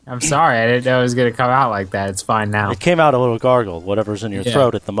 Sorry. I'm sorry. I didn't know it was going to come out like that. It's fine now. It came out a little gargled, whatever's in your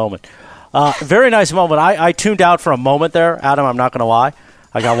throat at the moment. Very nice moment. I tuned out for a moment there, Adam, I'm not going to lie.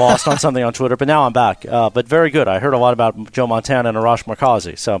 I got lost on something on Twitter, but now I'm back. But very good. I heard a lot about Joe Montana and Arash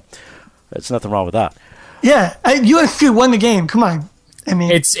Markazi, so there's nothing wrong with that. Yeah, USC won the game. Come on. I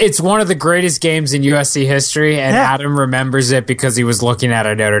mean, it's one of the greatest games in USC history, and Adam remembers it because he was looking at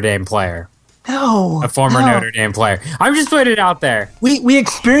a Notre Dame player. No. A former Notre Dame player. I'm just putting it out there. We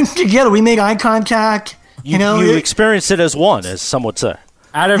experienced it together. We made eye contact. You experienced it as one, as some would say.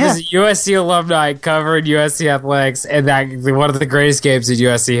 Adam is a USC alumni covering USC athletics, and that one of the greatest games in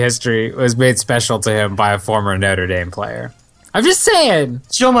USC history was made special to him by a former Notre Dame player. I'm just saying.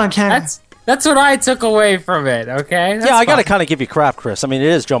 Joe Montana. That's what I took away from it, okay? I got to kind of give you crap, Chris. I mean, it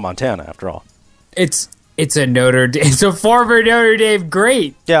is Joe Montana, after all. It's a former Notre Dame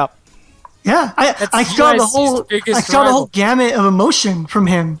great. Yeah. Yeah, I saw the whole gamut of emotion from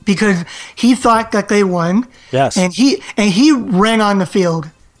him because he thought that they won. Yes, and he ran on the field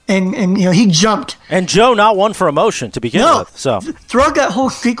and he jumped. And Joe not one for emotion to begin with. So throughout that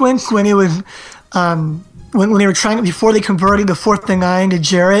whole sequence when it was when they were trying before they converted the 4th and 9 to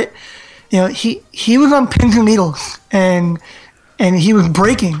Jarrett, he was on pins and needles and he was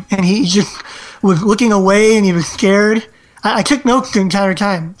breaking and he just was looking away and he was scared. I took notes the entire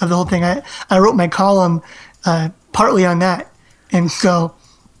time of the whole thing. I wrote my column partly on that. And so...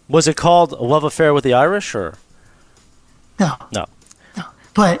 Was it called A Love Affair with the Irish, or...? No. No.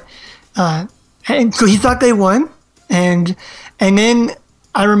 But, and so he thought they won. And then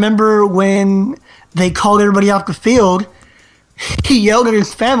I remember when they called everybody off the field, he yelled at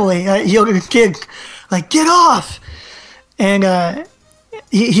his family, he yelled at his kids, like, get off! And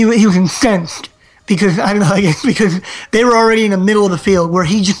he was incensed because, I don't know, I guess because they were already in the middle of the field where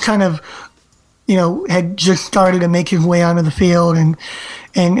he just kind of, had just started to make his way onto the field.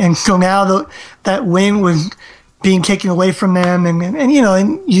 And so now that win was being taken away from them. And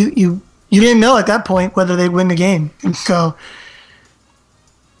you didn't know at that point whether they'd win the game. And so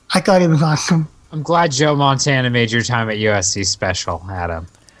I thought it was awesome. I'm glad Joe Montana made your time at USC special, Adam.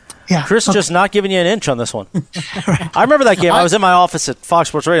 Yeah. Chris just not giving you an inch on this one. I remember that game. I was in my office at Fox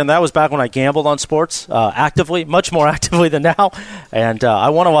Sports Radio, and that was back when I gambled on sports actively, much more actively than now. And I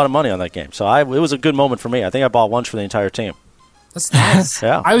won a lot of money on that game. So it was a good moment for me. I think I bought lunch for the entire team. That's nice.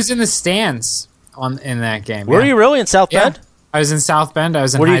 Yeah. I was in the stands in that game. Were you really in South Bend? I was in South Bend. I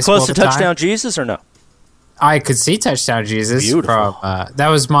was in Were high you school close to at the Touchdown time. Jesus or no? I could see Touchdown Jesus. Beautiful. From, that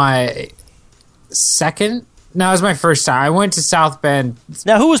was my second. No, it was my first time. I went to South Bend.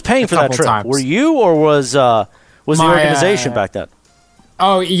 Now, who was paying for that trip? Times. Were you, or was the organization back then?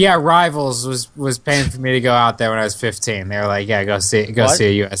 Oh yeah, Rivals was paying for me to go out there when I was 15. They were like, "Yeah, go see a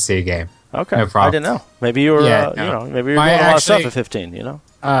USC game." Okay, no problem. I didn't know. Maybe you were, maybe you were doing a lot of stuff at 15.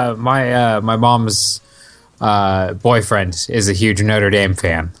 My mom's boyfriend is a huge Notre Dame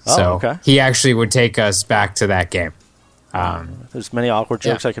fan, so he actually would take us back to that game. There's many awkward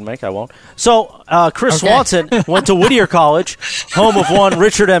jokes I can make. I won't. So, Chris Swanson went to Whittier College, home of one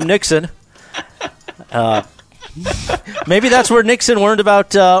Richard M. Nixon. Maybe that's where Nixon learned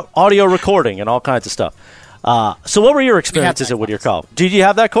about audio recording and all kinds of stuff. So what were your experiences at Whittier College? Did you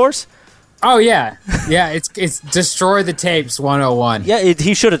have that course? Oh, yeah. Yeah, it's Destroy the Tapes 101. Yeah,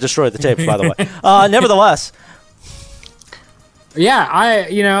 he should have destroyed the tapes, by the way. Nevertheless. Yeah, I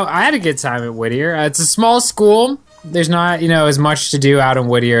had a good time at Whittier. It's a small school. There's not, as much to do out in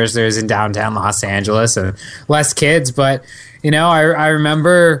Whittier as there is in downtown Los Angeles, and less kids. But, I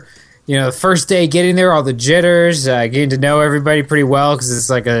remember, the first day getting there, all the jitters, getting to know everybody pretty well because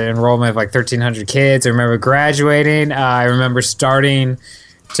it's like an enrollment of like 1,300 kids. I remember graduating. I remember starting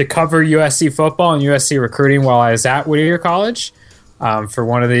to cover USC football and USC recruiting while I was at Whittier College for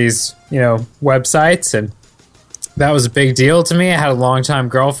one of these, websites. And that was a big deal to me. I had a longtime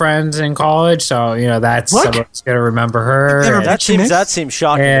girlfriend in college, so that's someone's gonna remember her. That seems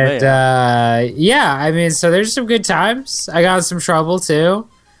shocking to me. So there's some good times. I got in some trouble too.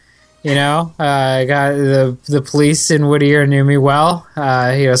 I got the police in Whittier knew me well.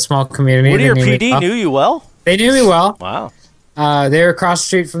 Small community. Whittier PD knew you well. They knew me well. Wow. They were across the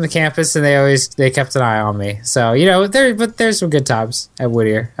street from the campus, and they kept an eye on me. So there's some good times at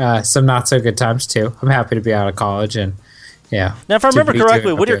Whittier. Some not so good times too. I'm happy to be out of college, and Now, if I remember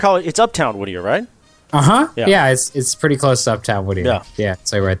correctly, Whittier College, it's uptown Whittier, right? Yeah, it's pretty close to uptown Whittier. Yeah,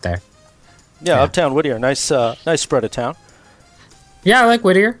 it's like right there. Yeah, uptown Whittier, nice spread of town. Yeah, I like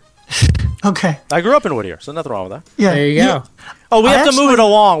Whittier. Okay. I grew up in Whittier, so nothing wrong with that. Yeah, there you go. Oh, we have to move it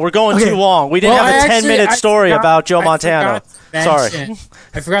along. We're going too long. We didn't have a 10-minute story about Joe Montana. Sorry.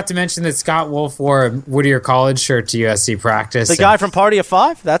 I forgot to mention that Scott Wolf wore a Whittier College shirt to USC practice. The guy from Party of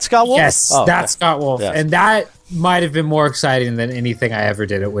Five? That's Scott Wolf? Yes, that's Scott Wolf. Yes. And that might have been more exciting than anything I ever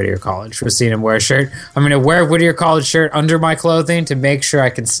did at Whittier College, was seeing him wear a shirt. I'm going to wear a Whittier College shirt under my clothing to make sure I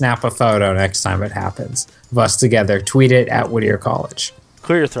can snap a photo next time it happens of us together. Tweet it at Whittier College.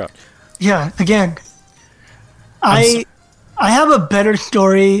 Clear your throat. Yeah, again, I have a better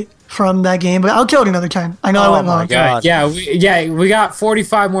story from that game, but I'll tell it another time. I know I went long. God. Yeah, we got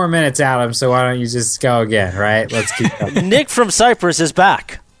 45 more minutes, Adam, so why don't you just go again, right? Let's keep going. Nick from Cyprus is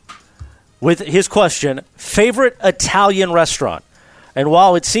back with his question, favorite Italian restaurant. And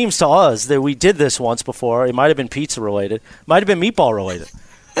while it seems to us that we did this once before, it might have been pizza-related, might have been meatball-related.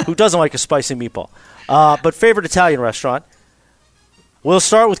 Who doesn't like a spicy meatball? But favorite Italian restaurant. We'll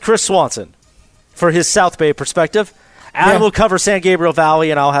start with Chris Swanson for his South Bay perspective. Adam will cover San Gabriel Valley,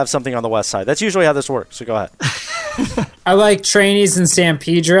 and I'll have something on the west side. That's usually how this works, so go ahead. I like Trainees in San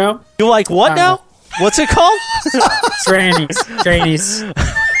Pedro. You like what now? What's it called? Trainees. Trani.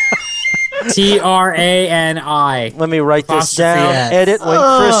 Let me write this down. Edit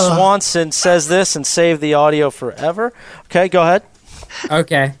when Chris Swanson says this and save the audio forever. Okay, go ahead.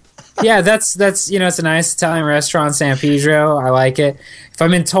 Okay. Yeah, that's it's a nice Italian restaurant, San Pedro. I like it. If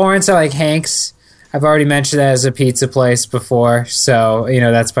I'm in Torrance, I like Hank's. I've already mentioned that as a pizza place before, so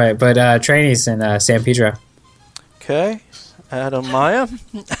that's probably. But Trainees in San Pedro. Okay. Adam Maya.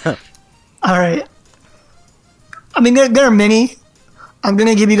 All right. I mean, there are many. I'm going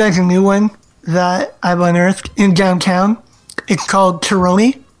to give you guys a new one that I've unearthed in downtown. It's called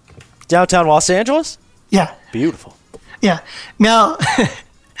Tironi. Downtown Los Angeles? Yeah. Beautiful. Yeah. Now,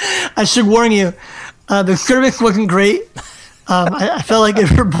 I should warn you, the service wasn't great. I felt like it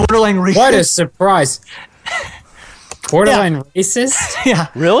was borderline racist. What a surprise. Borderline racist? Yeah.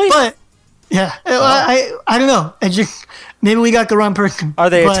 Really? But, yeah. I don't know. Maybe we got the wrong person. Are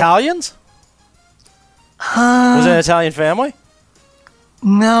they Italians? Was it an Italian family?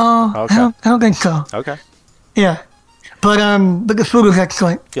 No. Okay. I don't think so. Okay. Yeah. But the food was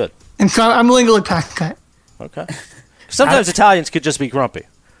excellent. Good. And so I'm willing to look past that. Okay. Sometimes Italians could just be grumpy.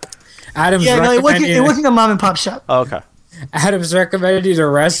 Adam's it wasn't a mom and pop shop. Oh, okay. Adam's recommended a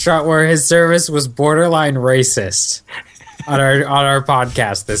restaurant where his service was borderline racist on our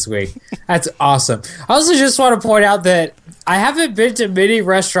podcast this week. That's awesome. I also just want to point out that I haven't been to many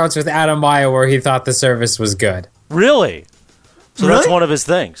restaurants with Adam Maya where he thought the service was good. Really? So that's one of his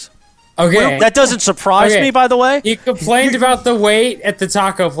things. Okay. Well, that doesn't surprise me, by the way. He complained about the wait at the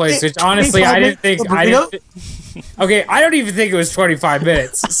taco place, which honestly I didn't think. Okay, I don't even think it was 25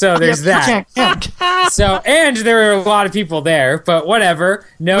 minutes. So there's that. So, and there were a lot of people there, but whatever.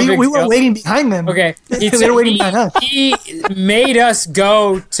 We were waiting behind them. Okay. They were waiting behind us. He made us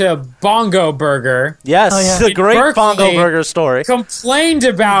go to Bongo Burger. Yes, the great Berkeley, Bongo Burger story. Complained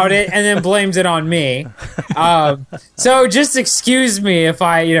about it and then blamed it on me. So just excuse me if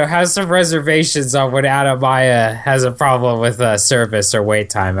I, have some reservations on when Adam Maya has a problem with service or wait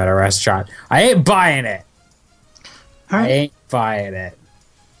time at a restaurant. I ain't buying it. I ain't buying it.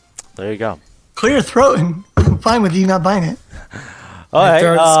 There you go. Clear your throat, and I'm fine with you not buying it. All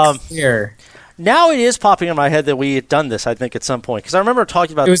right. Clear. Now it is popping in my head that we had done this, I think, at some point. Because I remember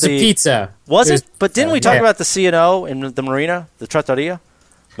talking about it was a pizza. Was it? But didn't we talk about the C&O in the marina? The Trattoria?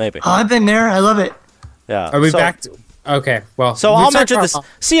 Maybe. Oh, I've been there. I love it. Yeah. Are we back to... Okay, well... So I'll mention this.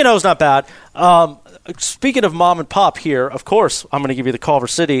 C&O's not bad. Speaking of mom and pop here, of course, I'm going to give you the Culver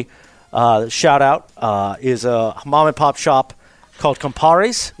City shout out. Is a mom and pop shop called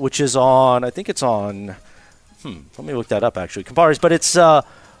Campari's, which is on, I think it's on, let me look that up actually, Campari's, but it's off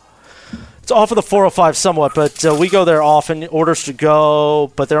of the 405 somewhat, but we go there often, orders to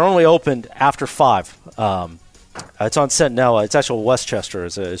go, but they're only opened after 5. It's on Centinela. It's actually Westchester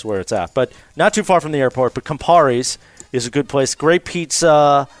is where it's at, but not too far from the airport, but Campari's is a good place. Great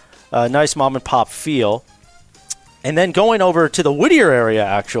pizza, nice mom and pop feel. And then going over to the Whittier area,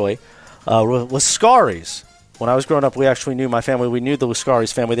 actually, Lascari's. When I was growing up, we actually knew my family. We knew the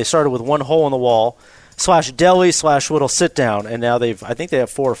Lascari's family. They started with one hole in the wall / deli / little sit down, and now I think they have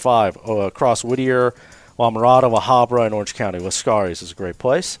 4 or 5 across Whittier, La Mirada, La Habra, and Orange County. Lascari's is a great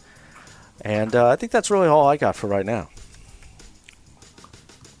place, and I think that's really all I got for right now.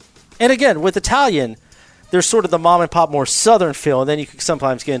 And again, with Italian, there's sort of the mom and pop more southern feel, and then you can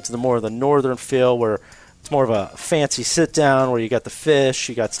sometimes get into the more of the northern feel where it's more of a fancy sit down where you got the fish,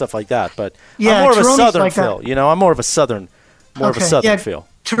 you got stuff like that. But yeah, I'm more of a southern like feel. I'm more of a southern, feel.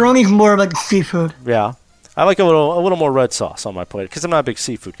 Tironi's more like seafood. Yeah, I like a little more red sauce on my plate because I'm not a big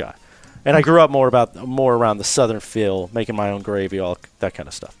seafood guy, and I grew up more around the southern feel, making my own gravy, all that kind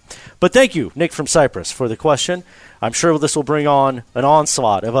of stuff. But thank you, Nick from Cyprus, for the question. I'm sure this will bring on an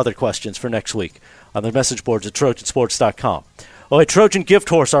onslaught of other questions for next week on the message boards at TrojanSports.com. Oh, a Trojan gift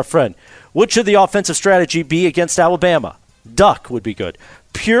horse, our friend. What should the offensive strategy be against Alabama? Duck would be good.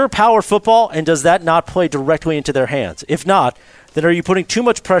 Pure power football, and does that not play directly into their hands? If not, then are you putting too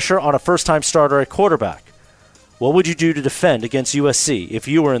much pressure on a first-time starter at quarterback? What would you do to defend against USC if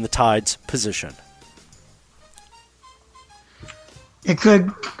you were in the Tide's position? It's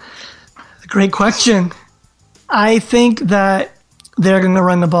a great question. I think that they're going to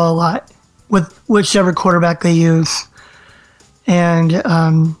run the ball a lot with whichever quarterback they use. And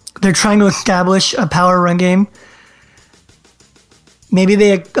they're trying to establish a power run game. Maybe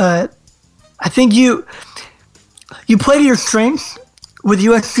I think you play to your strengths. With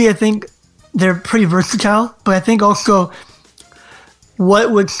USC, I think they're pretty versatile. But I think also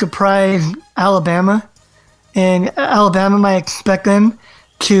what would surprise Alabama, and Alabama might expect them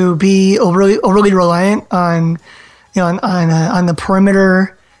to be overly reliant on the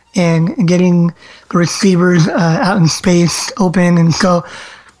perimeter and getting the receivers out in space open. And so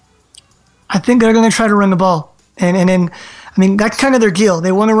I think they're going to try to run the ball. And then, I mean, that's kind of their deal.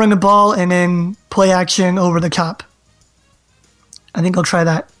 They want to run the ball and then play action over the top. I think they'll try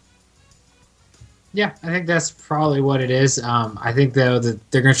that. Yeah, I think that's probably what it is. I think, though,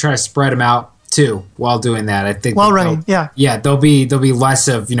 that they're going to try to spread them out, too, while doing that. I think while running, yeah. Yeah, there'll be less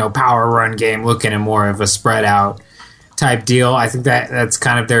of, power run game looking and more of a spread out type deal. I think that's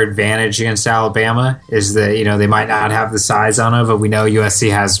kind of their advantage against Alabama is that, they might not have the size on it, but we know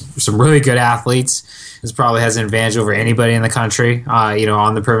USC has some really good athletes. This probably has an advantage over anybody in the country,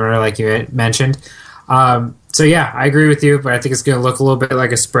 on the perimeter like you mentioned. So, yeah, I agree with you, but I think it's going to look a little bit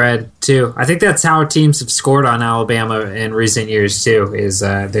like a spread, too. I think that's how teams have scored on Alabama in recent years, too, is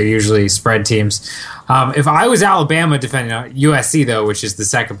they're usually spread teams. If I was Alabama defending USC, though, which is the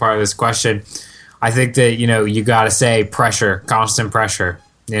second part of this question, I think that, you got to say pressure, constant pressure.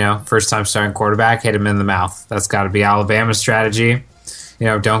 First time starting quarterback, hit him in the mouth. That's got to be Alabama's strategy.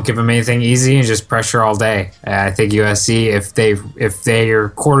 Don't give them anything easy and just pressure all day. I think USC, if their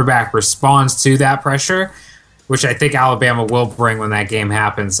quarterback responds to that pressure, which I think Alabama will bring when that game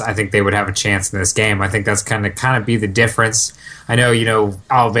happens, I think they would have a chance in this game. I think that's kind of be the difference. I know,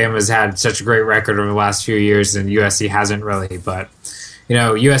 Alabama's had such a great record over the last few years and USC hasn't really, but,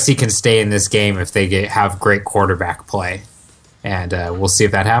 USC can stay in this game if they have great quarterback play. And we'll see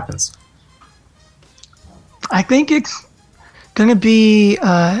if that happens. I think it's going to be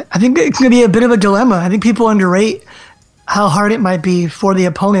a bit of a dilemma. I think people underrate how hard it might be for the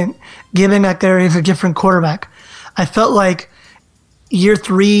opponent, given that there is a different quarterback. I felt like year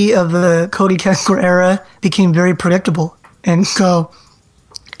 3 of the Cody Kessler era became very predictable. And so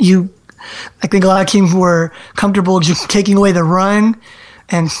I think a lot of teams were comfortable just taking away the run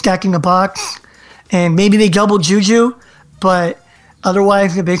and stacking the box. And maybe they doubled Juju, but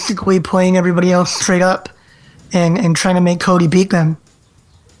otherwise they're basically playing everybody else straight up and trying to make Cody beat them.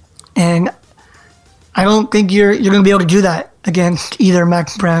 And I don't think you're going to be able to do that against either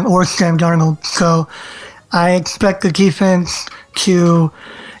Max Browne or Sam Darnold. So I expect the defense to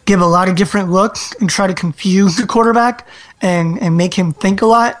give a lot of different looks and try to confuse the quarterback and make him think a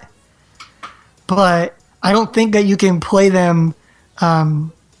lot. But I don't think that you can play them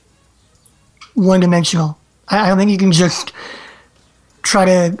one-dimensional. I don't think you can just try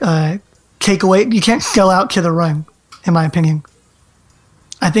to take away. You can't sell out to the run, in my opinion.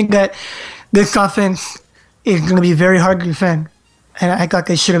 I think that this offense is going to be very hard to defend, and I thought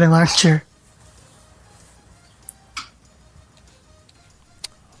they should have been last year.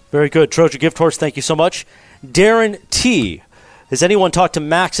 Very good. Trojan Gift Horse, thank you so much. Darren T. Has anyone talked to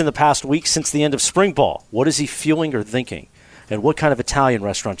Max in the past week since the end of spring ball? What is he feeling or thinking? And what kind of Italian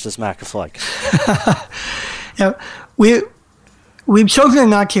restaurants does Max like? Yeah, we've chosen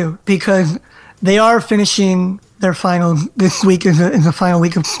not to because they are finishing their finals. This week is the final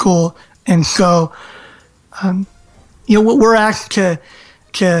week of school. And so, we're asked to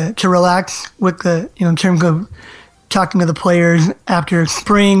relax with the, in terms of talking to the players after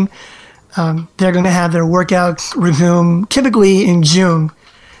spring. They're going to have their workouts resume typically in June.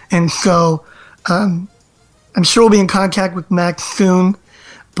 And so I'm sure we'll be in contact with Max soon,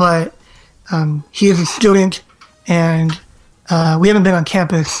 but he is a student and we haven't been on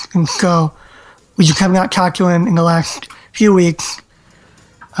campus. And so we just have not talked to him in the last few weeks.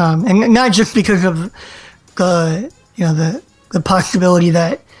 And not just because of the possibility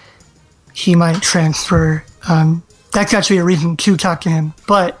that he might transfer. That's actually a reason to talk to him,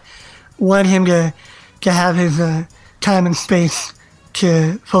 but want him to have his time and space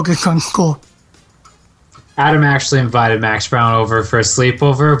to focus on school. Adam actually invited Max Browne over for a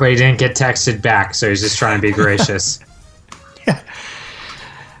sleepover, but he didn't get texted back, so he's just trying to be gracious. Yeah.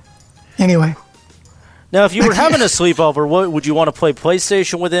 Anyway. Now, if you were having a sleepover, what would you want to play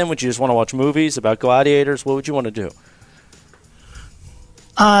PlayStation with him? Would you just want to watch movies about gladiators? What would you want to do?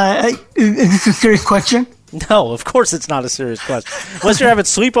 Is this a serious question? No, of course it's not a serious question. Unless you're having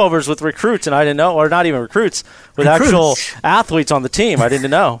sleepovers with recruits, and I didn't know, or not even recruits, with actual athletes on the team. I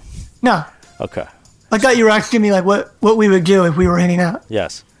didn't know. No. Okay. I thought you were asking me like what we would do if we were hanging out.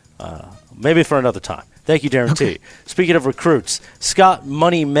 Yes. Maybe for another time. Thank you, Darren T. Speaking of recruits, Scott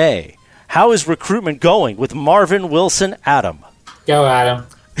Money May. How is recruitment going with Marvin Wilson Adam? Go, Adam.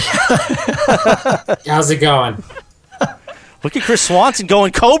 How's it going? Look at Chris Swanson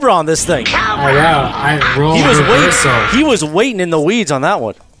going Cobra on this thing. I know. He was waiting in the weeds on that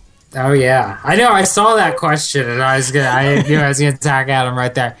one. Oh, yeah. I know. I saw that question, and I knew I was going to attack Adam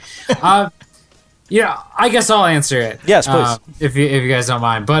right there. I guess I'll answer it. Yes, please. If you guys don't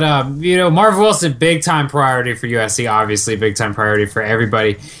mind. But, Marvin Wilson, big-time priority for USC, obviously big-time priority for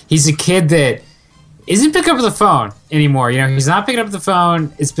everybody. He's a kid that isn't picking up the phone anymore. He's not picking up the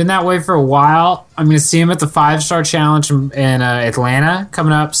phone. It's been that way for a while. I'm going to see him at the 5-Star Challenge in Atlanta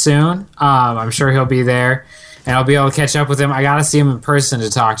coming up soon. I'm sure he'll be there, and I'll be able to catch up with him. I got to see him in person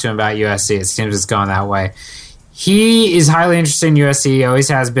to talk to him about USC. It seems it's going that way. He is highly interested in USC. He always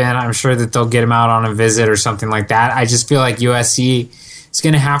has been. I'm sure that they'll get him out on a visit or something like that. I just feel like USC is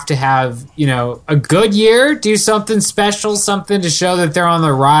going to have, a good year, do something special, something to show that they're on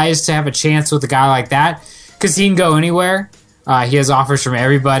the rise to have a chance with a guy like that, because he can go anywhere. He has offers from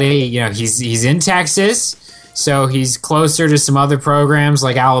everybody. He's in Texas, so he's closer to some other programs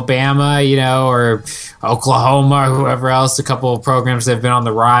like Alabama, or Oklahoma, or whoever else, a couple of programs that have been on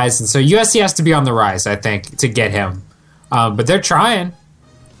the rise. And so USC has to be on the rise, I think, to get him. But they're trying.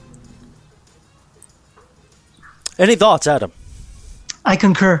 Any thoughts, Adam? I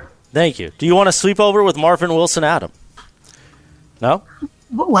concur. Thank you. Do you want to sleep over with Marvin Wilson, Adam? No?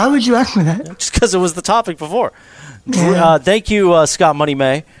 Why would you ask me that? Just because it was the topic before. Yeah. Thank you, Scott Money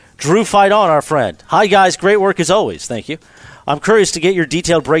May. Drew Fight On, our friend. Hi, guys. Great work as always. Thank you. I'm curious to get your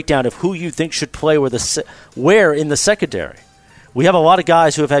detailed breakdown of who you think should play where in the secondary. We have a lot of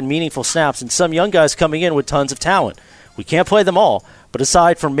guys who have had meaningful snaps and some young guys coming in with tons of talent. We can't play them all, but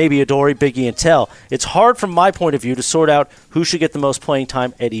aside from maybe Adoree', Biggie, and Tell, it's hard from my point of view to sort out who should get the most playing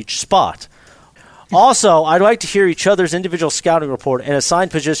time at each spot. Also, I'd like to hear each other's individual scouting report and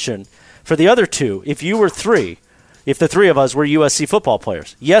assigned position for the other two if the three of us were USC football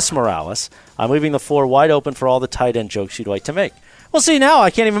players. Yes, Morales. I'm leaving the floor wide open for all the tight end jokes you'd like to make. Well, see, now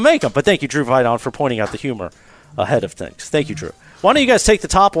I can't even make them, but thank you, Drew Fight On, for pointing out the humor ahead of things. Thank you, Drew. Why don't you guys take the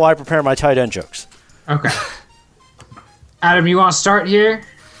top while I prepare my tight end jokes? Okay. Adam, you want to start here?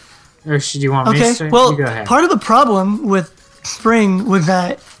 Or should you want me to start? Well, you go ahead. Part of the problem with spring was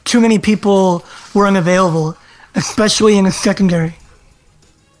that too many people were unavailable, especially in the secondary.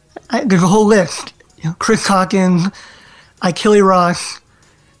 There's a whole list. Chris Hawkins, Ikili Ross,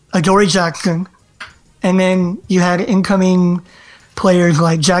 Adoree' Jackson, and then you had incoming players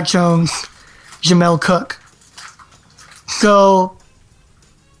like Jack Jones, Jamel Cook. So,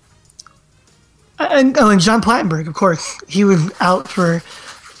 and John Plattenberg, of course, he was out for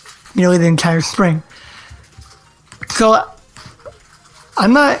nearly the entire spring. So,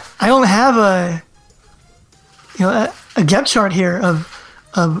 I don't have a depth chart here of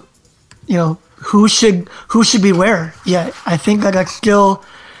who should be where yet. I think that's still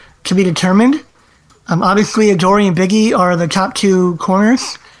to be determined. Obviously, Adoree' and Biggie are the top two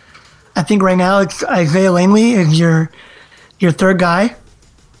corners. I think right now it's Isaiah Langley is your third guy,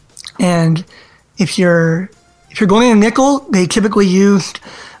 and if you're going in a nickel, they typically used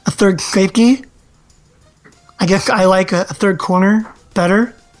a third safety. I guess I like a third corner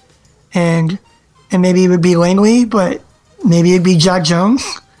better, and maybe it would be Langley, but maybe it'd be Jack Jones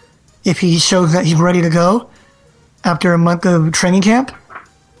if he shows that he's ready to go after a month of training camp.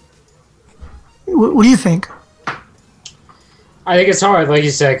 What do you think? I think it's hard, like you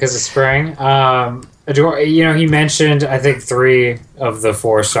said, because it's spring. He mentioned, I think, 3 of the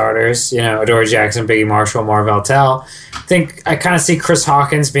 4 starters. Adoree' Jackson, Biggie Marshall, Marvell Tell. I think I kind of see Chris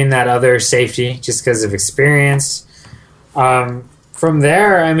Hawkins being that other safety just because of experience. From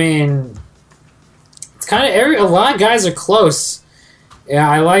there, I mean, it's kind of a lot of guys are close. Yeah,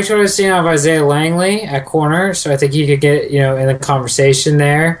 I liked what I was seeing out of Isaiah Langley at corner, so I think he could get in the conversation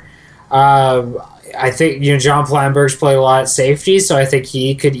there. I think John Plattenberg's played a lot at safety, so I think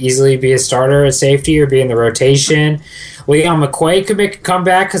he could easily be a starter at safety or be in the rotation. Leon McQuaid could make a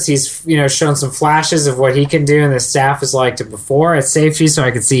comeback because he's shown some flashes of what he can do, and the staff has liked it before at safety, so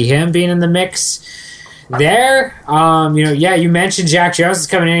I could see him being in the mix there. You mentioned Jack Jones is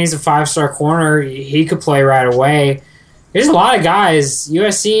coming in. He's a 5-star corner. He could play right away. There's a lot of guys.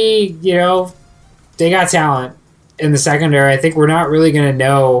 USC, they got talent in the secondary. I think we're not really going to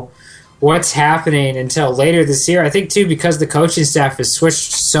know what's happening until later this year. I think, too, because the coaching staff has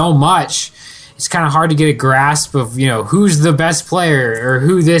switched so much, it's kind of hard to get a grasp of, who's the best player or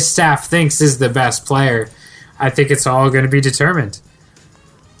who this staff thinks is the best player. I think it's all going to be determined.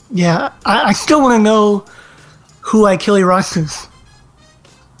 Yeah, I still want to know who Ikili Ross is.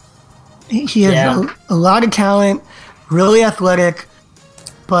 He has a lot of talent, really athletic,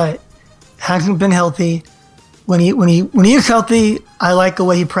 but hasn't been healthy. When he is healthy, I like the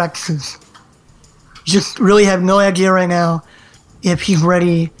way he practices. Just really have no idea right now if he's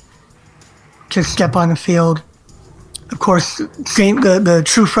ready to step on the field. Of course, the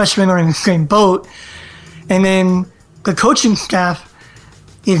true freshmen are in the same boat. And then the coaching staff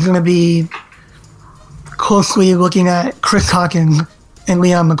is going to be closely looking at Chris Hawkins and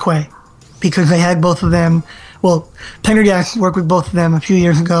Leon McQuaid because they had both of them. Well, Pendergast worked with both of them a few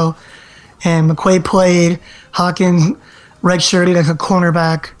years ago, and McQuaid played. Hawkins redshirted as a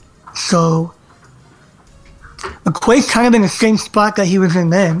cornerback. So McQuaid's kind of in the same spot that he was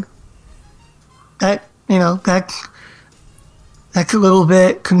in then. That's a little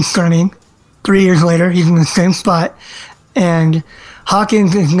bit concerning. 3 years later, he's in the same spot. And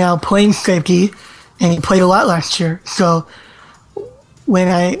Hawkins is now playing safety, and he played a lot last year. So when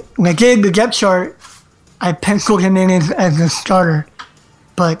I did the depth chart, I penciled him in as a starter,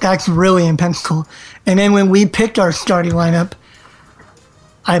 but that's really in pencil. And then when we picked our starting lineup,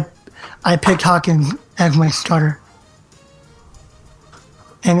 I picked Hawkins as my starter.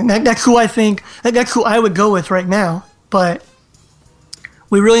 And that's who I think, that's who I would go with right now. But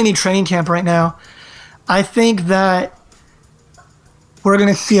we really need training camp right now. I think that we're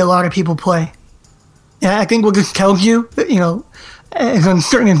going to see a lot of people play. Yeah, I think what this tells you, as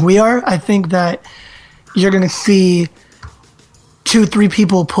uncertain as we are, I think that you're going to see 2-3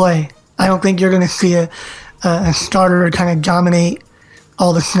 people play. I don't think you're going to see a starter kind of dominate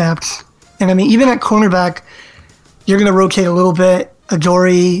all the snaps. And I mean, even at cornerback, you're going to rotate a little bit.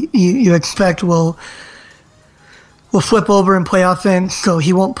 Adoree, you expect will flip over and play offense, so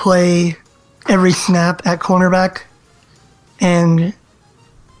he won't play every snap at cornerback. And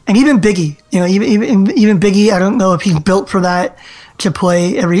even Biggie, even Biggie, I don't know if he's built for that to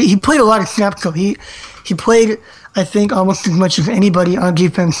play he played a lot of snaps though. He played, I think, almost as much as anybody on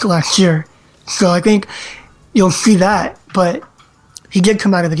defense last year. So I think you'll see that, but he did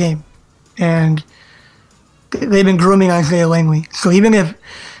come out of the game. And they've been grooming Isaiah Langley. So even if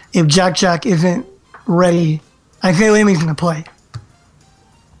Jack isn't ready, Isaiah Langley's going to play.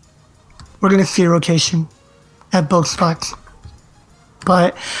 We're going to see a rotation at both spots.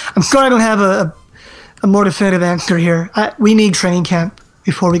 But I'm sorry I don't have a more definitive answer here. We need training camp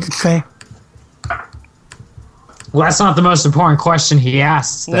before we could say. Well, that's not the most important question he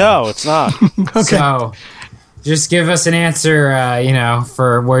asked. No, it's not. Okay. So just give us an answer,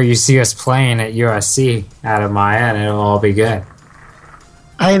 for where you see us playing at USC, Adam Maya, and it'll all be good.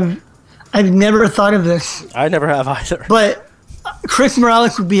 I've never thought of this. I never have either. But Chris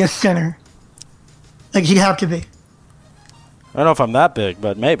Morales would be a center. Like, he'd have to be. I don't know if I'm that big,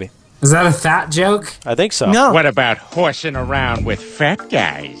 but maybe. Is that a fat joke? I think so. No. What about horsing around with fat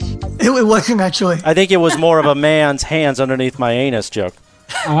guys? It wasn't, actually. I think it was more of a man's hands underneath my anus joke.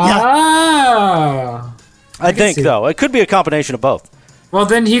 Oh. I think, though. It could be a combination of both. Well,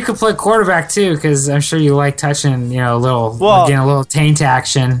 then he could play quarterback, too, because I'm sure you like touching, a little taint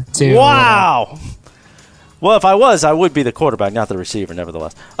action, too. Wow. Well, if I was, I would be the quarterback, not the receiver,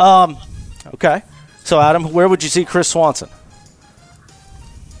 nevertheless. Okay. So, Adam, where would you see Chris Swanson?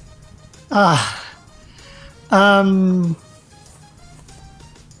 The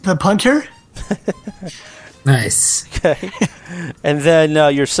punter? Nice. Okay. And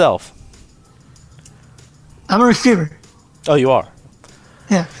then yourself? I'm a receiver. Oh, you are?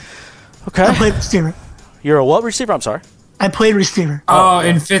 Yeah. Okay. I played receiver. You're a what receiver? I'm sorry. I played receiver. Oh,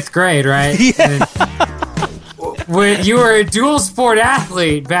 in 5th grade, right? Yeah. When you were a dual sport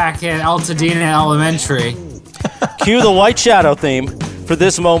athlete back at Altadena Elementary. Cue the White Shadow theme for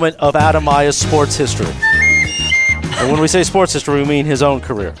this moment of Adam Maya's sports history. And when we say sports history, we mean his own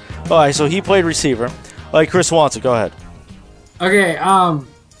career. All right, so he played receiver. All right, Chris Swanson, go ahead. Okay,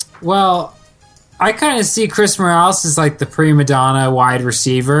 well, I kind of see Chris Morales as like the prima donna wide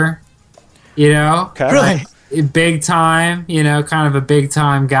receiver, Okay. Really? Big time, kind of a big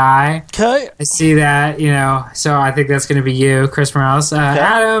time guy. Okay. I see that, so I think that's going to be you, Chris Morales.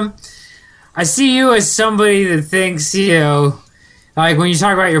 Adam, I see you as somebody that thinks, like when you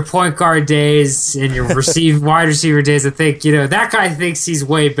talk about your point guard days and your wide receiver days, I think, that guy thinks he's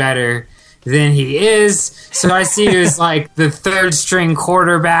way better than he is. So I see you as like the 3rd string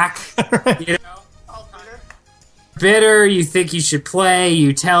quarterback, Bitter, you think you should play,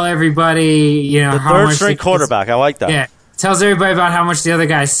 you tell everybody, the how 3rd much string quarterback. I like that. Yeah. Tells everybody about how much the other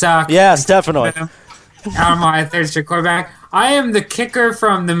guys suck. Yes, definitely. I'm my 3rd string quarterback. I am the kicker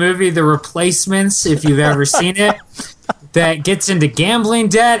from the movie The Replacements, if you've ever seen it, that gets into gambling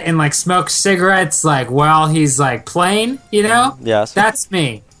debt and like smokes cigarettes like while he's like playing, Yes. That's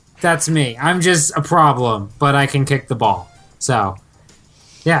me. I'm just a problem, but I can kick the ball. So,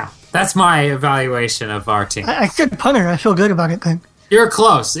 yeah, that's my evaluation of our team. I said punter. I feel good about it then. You're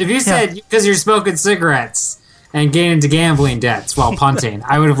close. If you said because you're smoking cigarettes and getting into gambling debts while punting,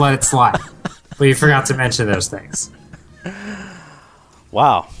 I would have let it slide. But you forgot to mention those things.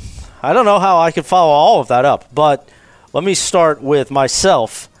 Wow. I don't know how I could follow all of that up, but let me start with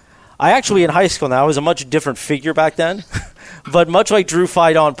myself. I actually, in high school now, I was a much different figure back then, but much like Drew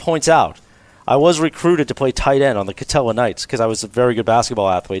Fidon points out, I was recruited to play tight end on the Catella Knights because I was a very good basketball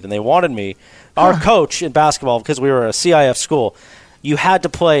athlete, and they wanted me. Our coach in basketball, because we were a CIF school, you had to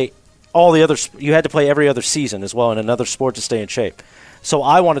play every other season as well in another sport to stay in shape. So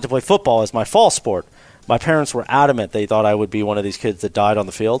I wanted to play football as my fall sport. My parents were adamant they thought I would be one of these kids that died on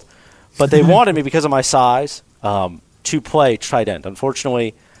the field, but they wanted me because of my size to play tight end.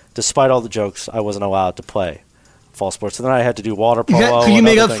 Unfortunately, despite all the jokes, I wasn't allowed to play fall sports. And then I had to do water polo. Could you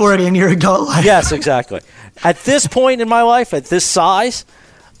make up for it in your adult life? Yes, exactly. At this point in my life, at this size,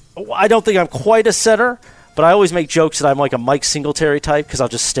 I don't think I'm quite a setter, but I always make jokes that I'm like a Mike Singletary type because I'll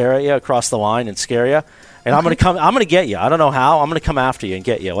just stare at you across the line and scare you. And I'm going to get you. I don't know how. I'm going to come after you and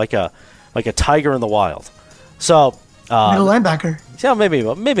get you like a tiger in the wild. So middle linebacker. Yeah, maybe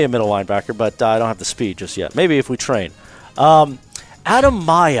a middle linebacker, but I don't have the speed just yet. Maybe if we train. Adam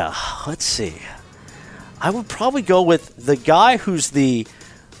Maya. Let's see. I would probably go with the guy who's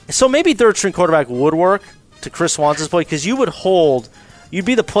so maybe third string quarterback would work to Chris Swanson's play because you'd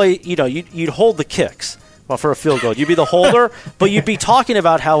be the play. You'd hold the kicks. Well, for a field goal, you'd be the holder, but you'd be talking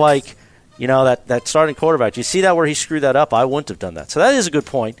about how that starting quarterback. You see that where he screwed that up? I wouldn't have done that. So that is a good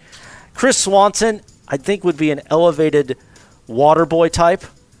point. Chris Swanson, I think, would be an elevated water boy type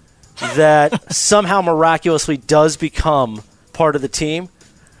that somehow miraculously does become part of the team.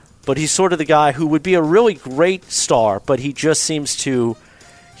 But he's sort of the guy who would be a really great star, but he just seems to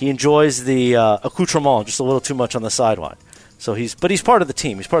he enjoys the accoutrement just a little too much on the sideline. So he's part of the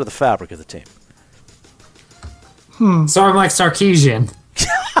team. He's part of the fabric of the team. So I'm like Sarkisian.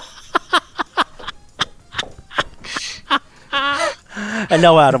 And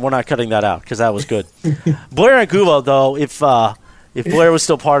no, Adam, we're not cutting that out because that was good. Blair Angulo, though, if Blair was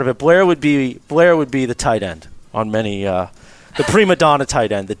still part of it, Blair would be the tight end on many the prima donna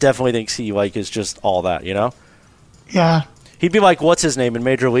tight end that definitely thinks he is just all that, you know? Yeah. He'd be like, what's his name in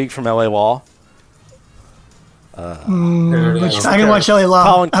Major League from LA Law? I didn't watch LA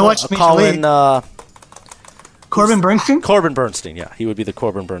Law. I watched Major League. Corbin Bernstein? Corbin Bernstein, yeah. He would be the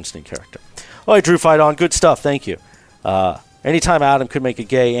Corbin Bernstein character. All right, Drew Fight On. Good stuff. Thank you. Anytime Adam could make a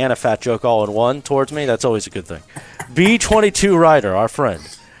gay and a fat joke all in one towards me, that's always a good thing. B22 Ryder, our friend.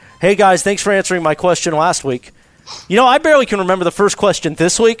 Hey, guys, thanks for answering my question last week. I barely can remember the first question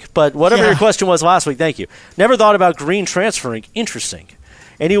this week, but whatever your question was last week, thank you. Never thought about Green transferring. Interesting.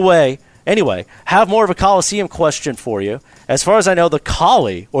 Anyway, have more of a Coliseum question for you. As far as I know, the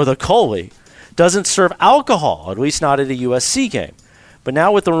Collie doesn't serve alcohol, at least not at a USC game. But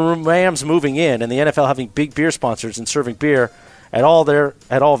now with the Rams moving in and the NFL having big beer sponsors and serving beer at all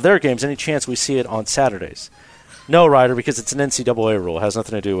of their games, any chance we see it on Saturdays? No, Ryder, because it's an NCAA rule. It has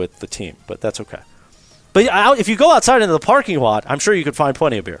nothing to do with the team, but that's okay. But if you go outside into the parking lot, I'm sure you could find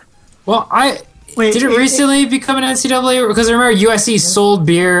plenty of beer. Well, did it recently become an NCAA? Because I remember USC sold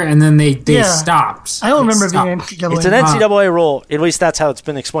beer and then they stopped. I don't remember being NCAA. It's an NCAA rule. At least that's how it's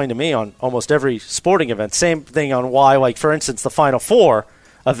been explained to me on almost every sporting event. Same thing on why, for instance, the Final Four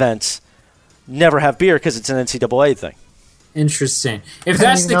events never have beer because it's an NCAA thing. Interesting. If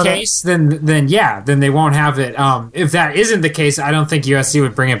that's the case, then they won't have it. If that isn't the case, I don't think USC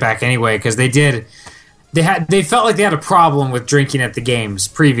would bring it back anyway because they did. They felt like they had a problem with drinking at the games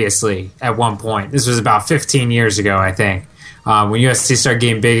previously at one point. This was about 15 years ago, I think. When USC started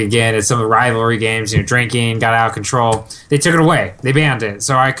getting big again at some of the rivalry games, drinking got out of control. They took it away. They banned it.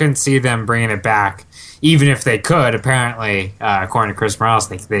 So I couldn't see them bringing it back, even if they could. Apparently, according to Chris Morales,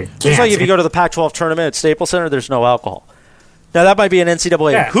 they can't. It's like if you go to the Pac-12 tournament at Staples Center, there's no alcohol. Now, that might be an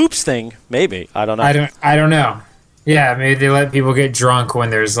NCAA hoops thing, maybe. I don't know. I don't know. Yeah, maybe they let people get drunk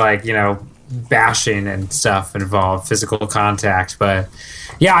when there's, bashing and stuff involved, physical contact. But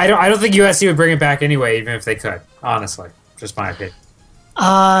yeah, I don't think USC would bring it back anyway, even if they could. Honestly, just my opinion.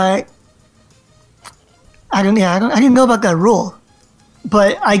 I didn't know about that rule,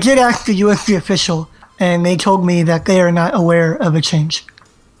 but I did ask the USC official, and they told me that they are not aware of a change.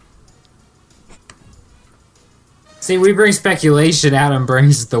 See, we bring speculation. Adam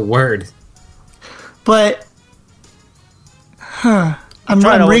brings the word. But, I'm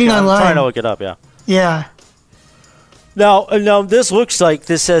reading online. I'm trying to look it up, yeah. Yeah. Now, this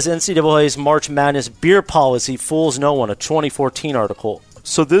says NCAA's March Madness beer policy fools no one, a 2014 article.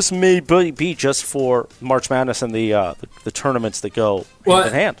 So this may be just for March Madness and the tournaments that go hand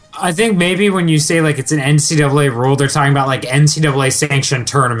in hand. I think maybe when you say it's an NCAA rule, they're talking about NCAA sanctioned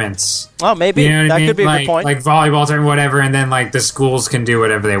tournaments. Oh, maybe that could be a good point. Like volleyball tournament, whatever, and then the schools can do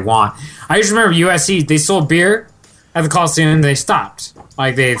whatever they want. I just remember USC, they sold beer at the Coliseum and they stopped.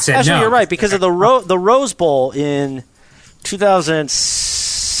 They said actually, no. You're right because of the Rose Bowl in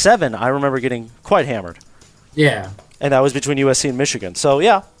 2007. I remember getting quite hammered. Yeah. And that was between USC and Michigan. So,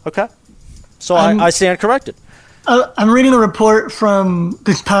 yeah, okay. So I stand corrected. I'm reading a report from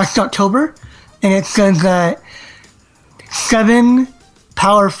this past October, and it says that 7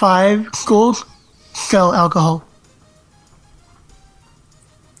 Power 5 schools sell alcohol.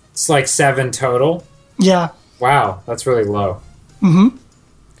 It's 7 total? Yeah. Wow, that's really low. Mm-hmm.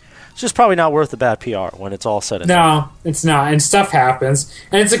 It's just probably not worth the bad PR when it's all said and done. No, it's not. And stuff happens.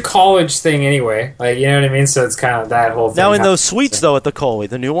 And it's a college thing anyway. Like, you know what I mean? So it's kind of that whole thing. Now, in those suites, though, at the Coley,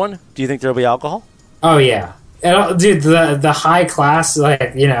 the new one, do you think there'll be alcohol? Oh, yeah. And, dude, the high class,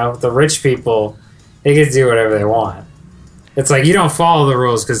 like, you know, the rich people, they get to do whatever they want. It's like, you don't follow the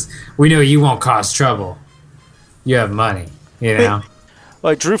rules because we know you won't cause trouble. You have money, you know?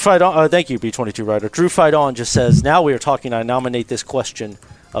 Well, Drew Fight On, thank you, B22 Writer. Drew Fight On just says, now we are talking, I nominate this question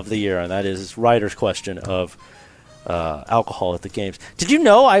of the year, and that is Ryder's question of alcohol at the games. Did you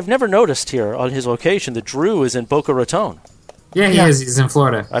know, I've never noticed here on his location that Drew is in Boca Raton. Yeah, he is. He's in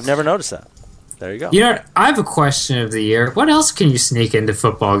Florida. I've never noticed that. There you go. You know, I have a question of the year. What else can you sneak into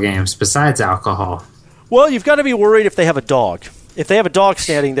football games besides alcohol? Well, you've got to be worried if they have a dog. If they have a dog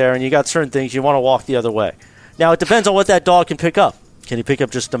standing there and you got certain things, you want to walk the other way. Now, it depends on what that dog can pick up. Can he pick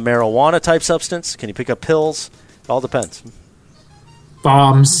up just a marijuana-type substance? Can he pick up pills? It all depends.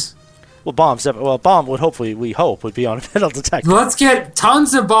 Bombs. Well, bombs. Well, bomb would hopefully, we hope, would be on a metal detector. Let's get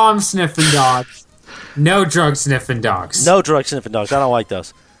tons of bomb-sniffing dogs. No drug-sniffing dogs. No drug-sniffing dogs. I don't like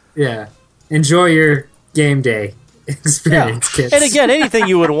those. Yeah. Enjoy your game day experience, kids. And again, anything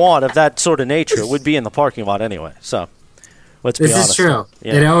you would want of that sort of nature would be in the parking lot anyway. So, let's be honest. This is true.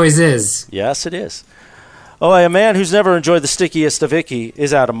 Yeah. It always is. Yes, it is. Oh, a man who's never enjoyed the stickiest of icky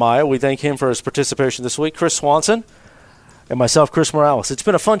is Adam Maya. We thank him for his participation this week. Chris Swanson and myself, Chris Morales. It's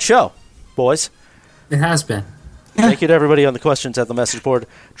been a fun show, boys. It has been. Thank you to everybody on the questions at the message board,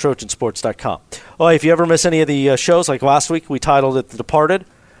 trojansports.com. Oh, if you ever miss any of the shows, like last week, we titled it The Departed.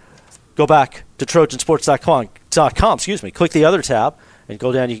 Go back to trojansports.com, click the other tab, and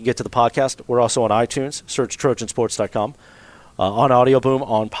go down. You can get to the podcast. We're also on iTunes. Search trojansports.com, on Audio Boom,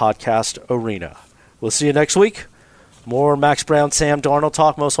 on Podcast Arena. We'll see you next week. More Max Browne, Sam Darnold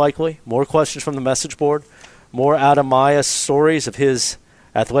talk, most likely. More questions from the message board. More Adam Maya stories of his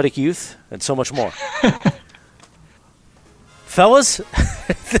athletic youth, and so much more. Fellas,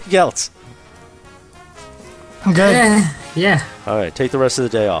 anything else? I'm good. Yeah. All right, take the rest of the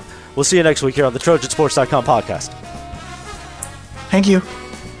day off. We'll see you next week here on the trojansports.com podcast. Thank you.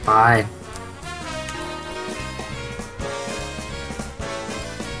 Bye.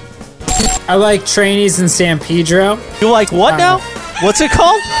 I like trainees in San Pedro. You like what now? What's it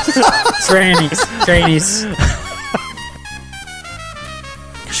called? Trainees.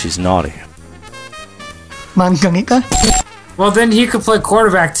 She's naughty. Manganika? Well, then he could play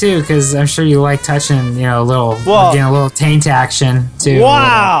quarterback too, because I'm sure you like touching, getting a little taint action too.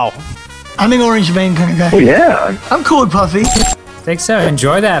 Wow! I'm an orange vein kind of guy. Oh yeah, I'm cool with Puffy. Think so.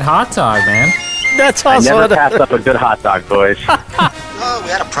 Enjoy that hot dog, man. That's awesome. I never pass up a good hot dog, boys. Oh, we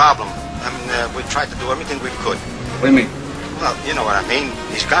had a problem. I mean, we tried to do everything we could. What do you mean? Well, you know what I mean.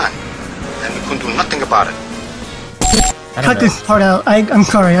 He's gone, and we couldn't do nothing about it. Cut this part out. I'm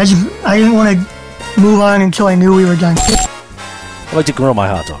sorry. I didn't want to move on until I knew we were done. I like to grill my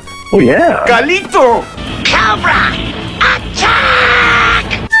hot dog. Oh yeah. Galito! Cobra!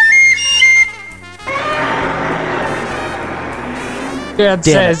 Attack! Dad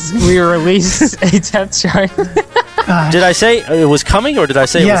says we release a depth chart. Did I say it was coming, or did I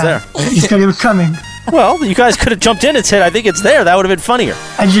say it was there? You said it was coming. Well, you guys could have jumped in and said, I think it's there. That would have been funnier.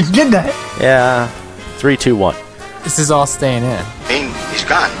 I just did that. Yeah. 3, 2, 1. This is all staying in. He's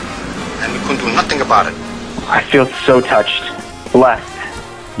gone, and we couldn't do nothing about it. I feel so touched. Blessed.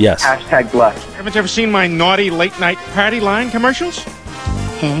 Yes. Hashtag blessed. Haven't you ever seen my naughty late-night party line commercials?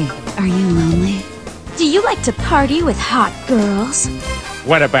 Hey, are you lonely? Do you like to party with hot girls?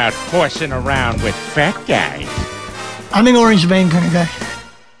 What about horsing around with fat guys? I'm an orange vein kind of guy.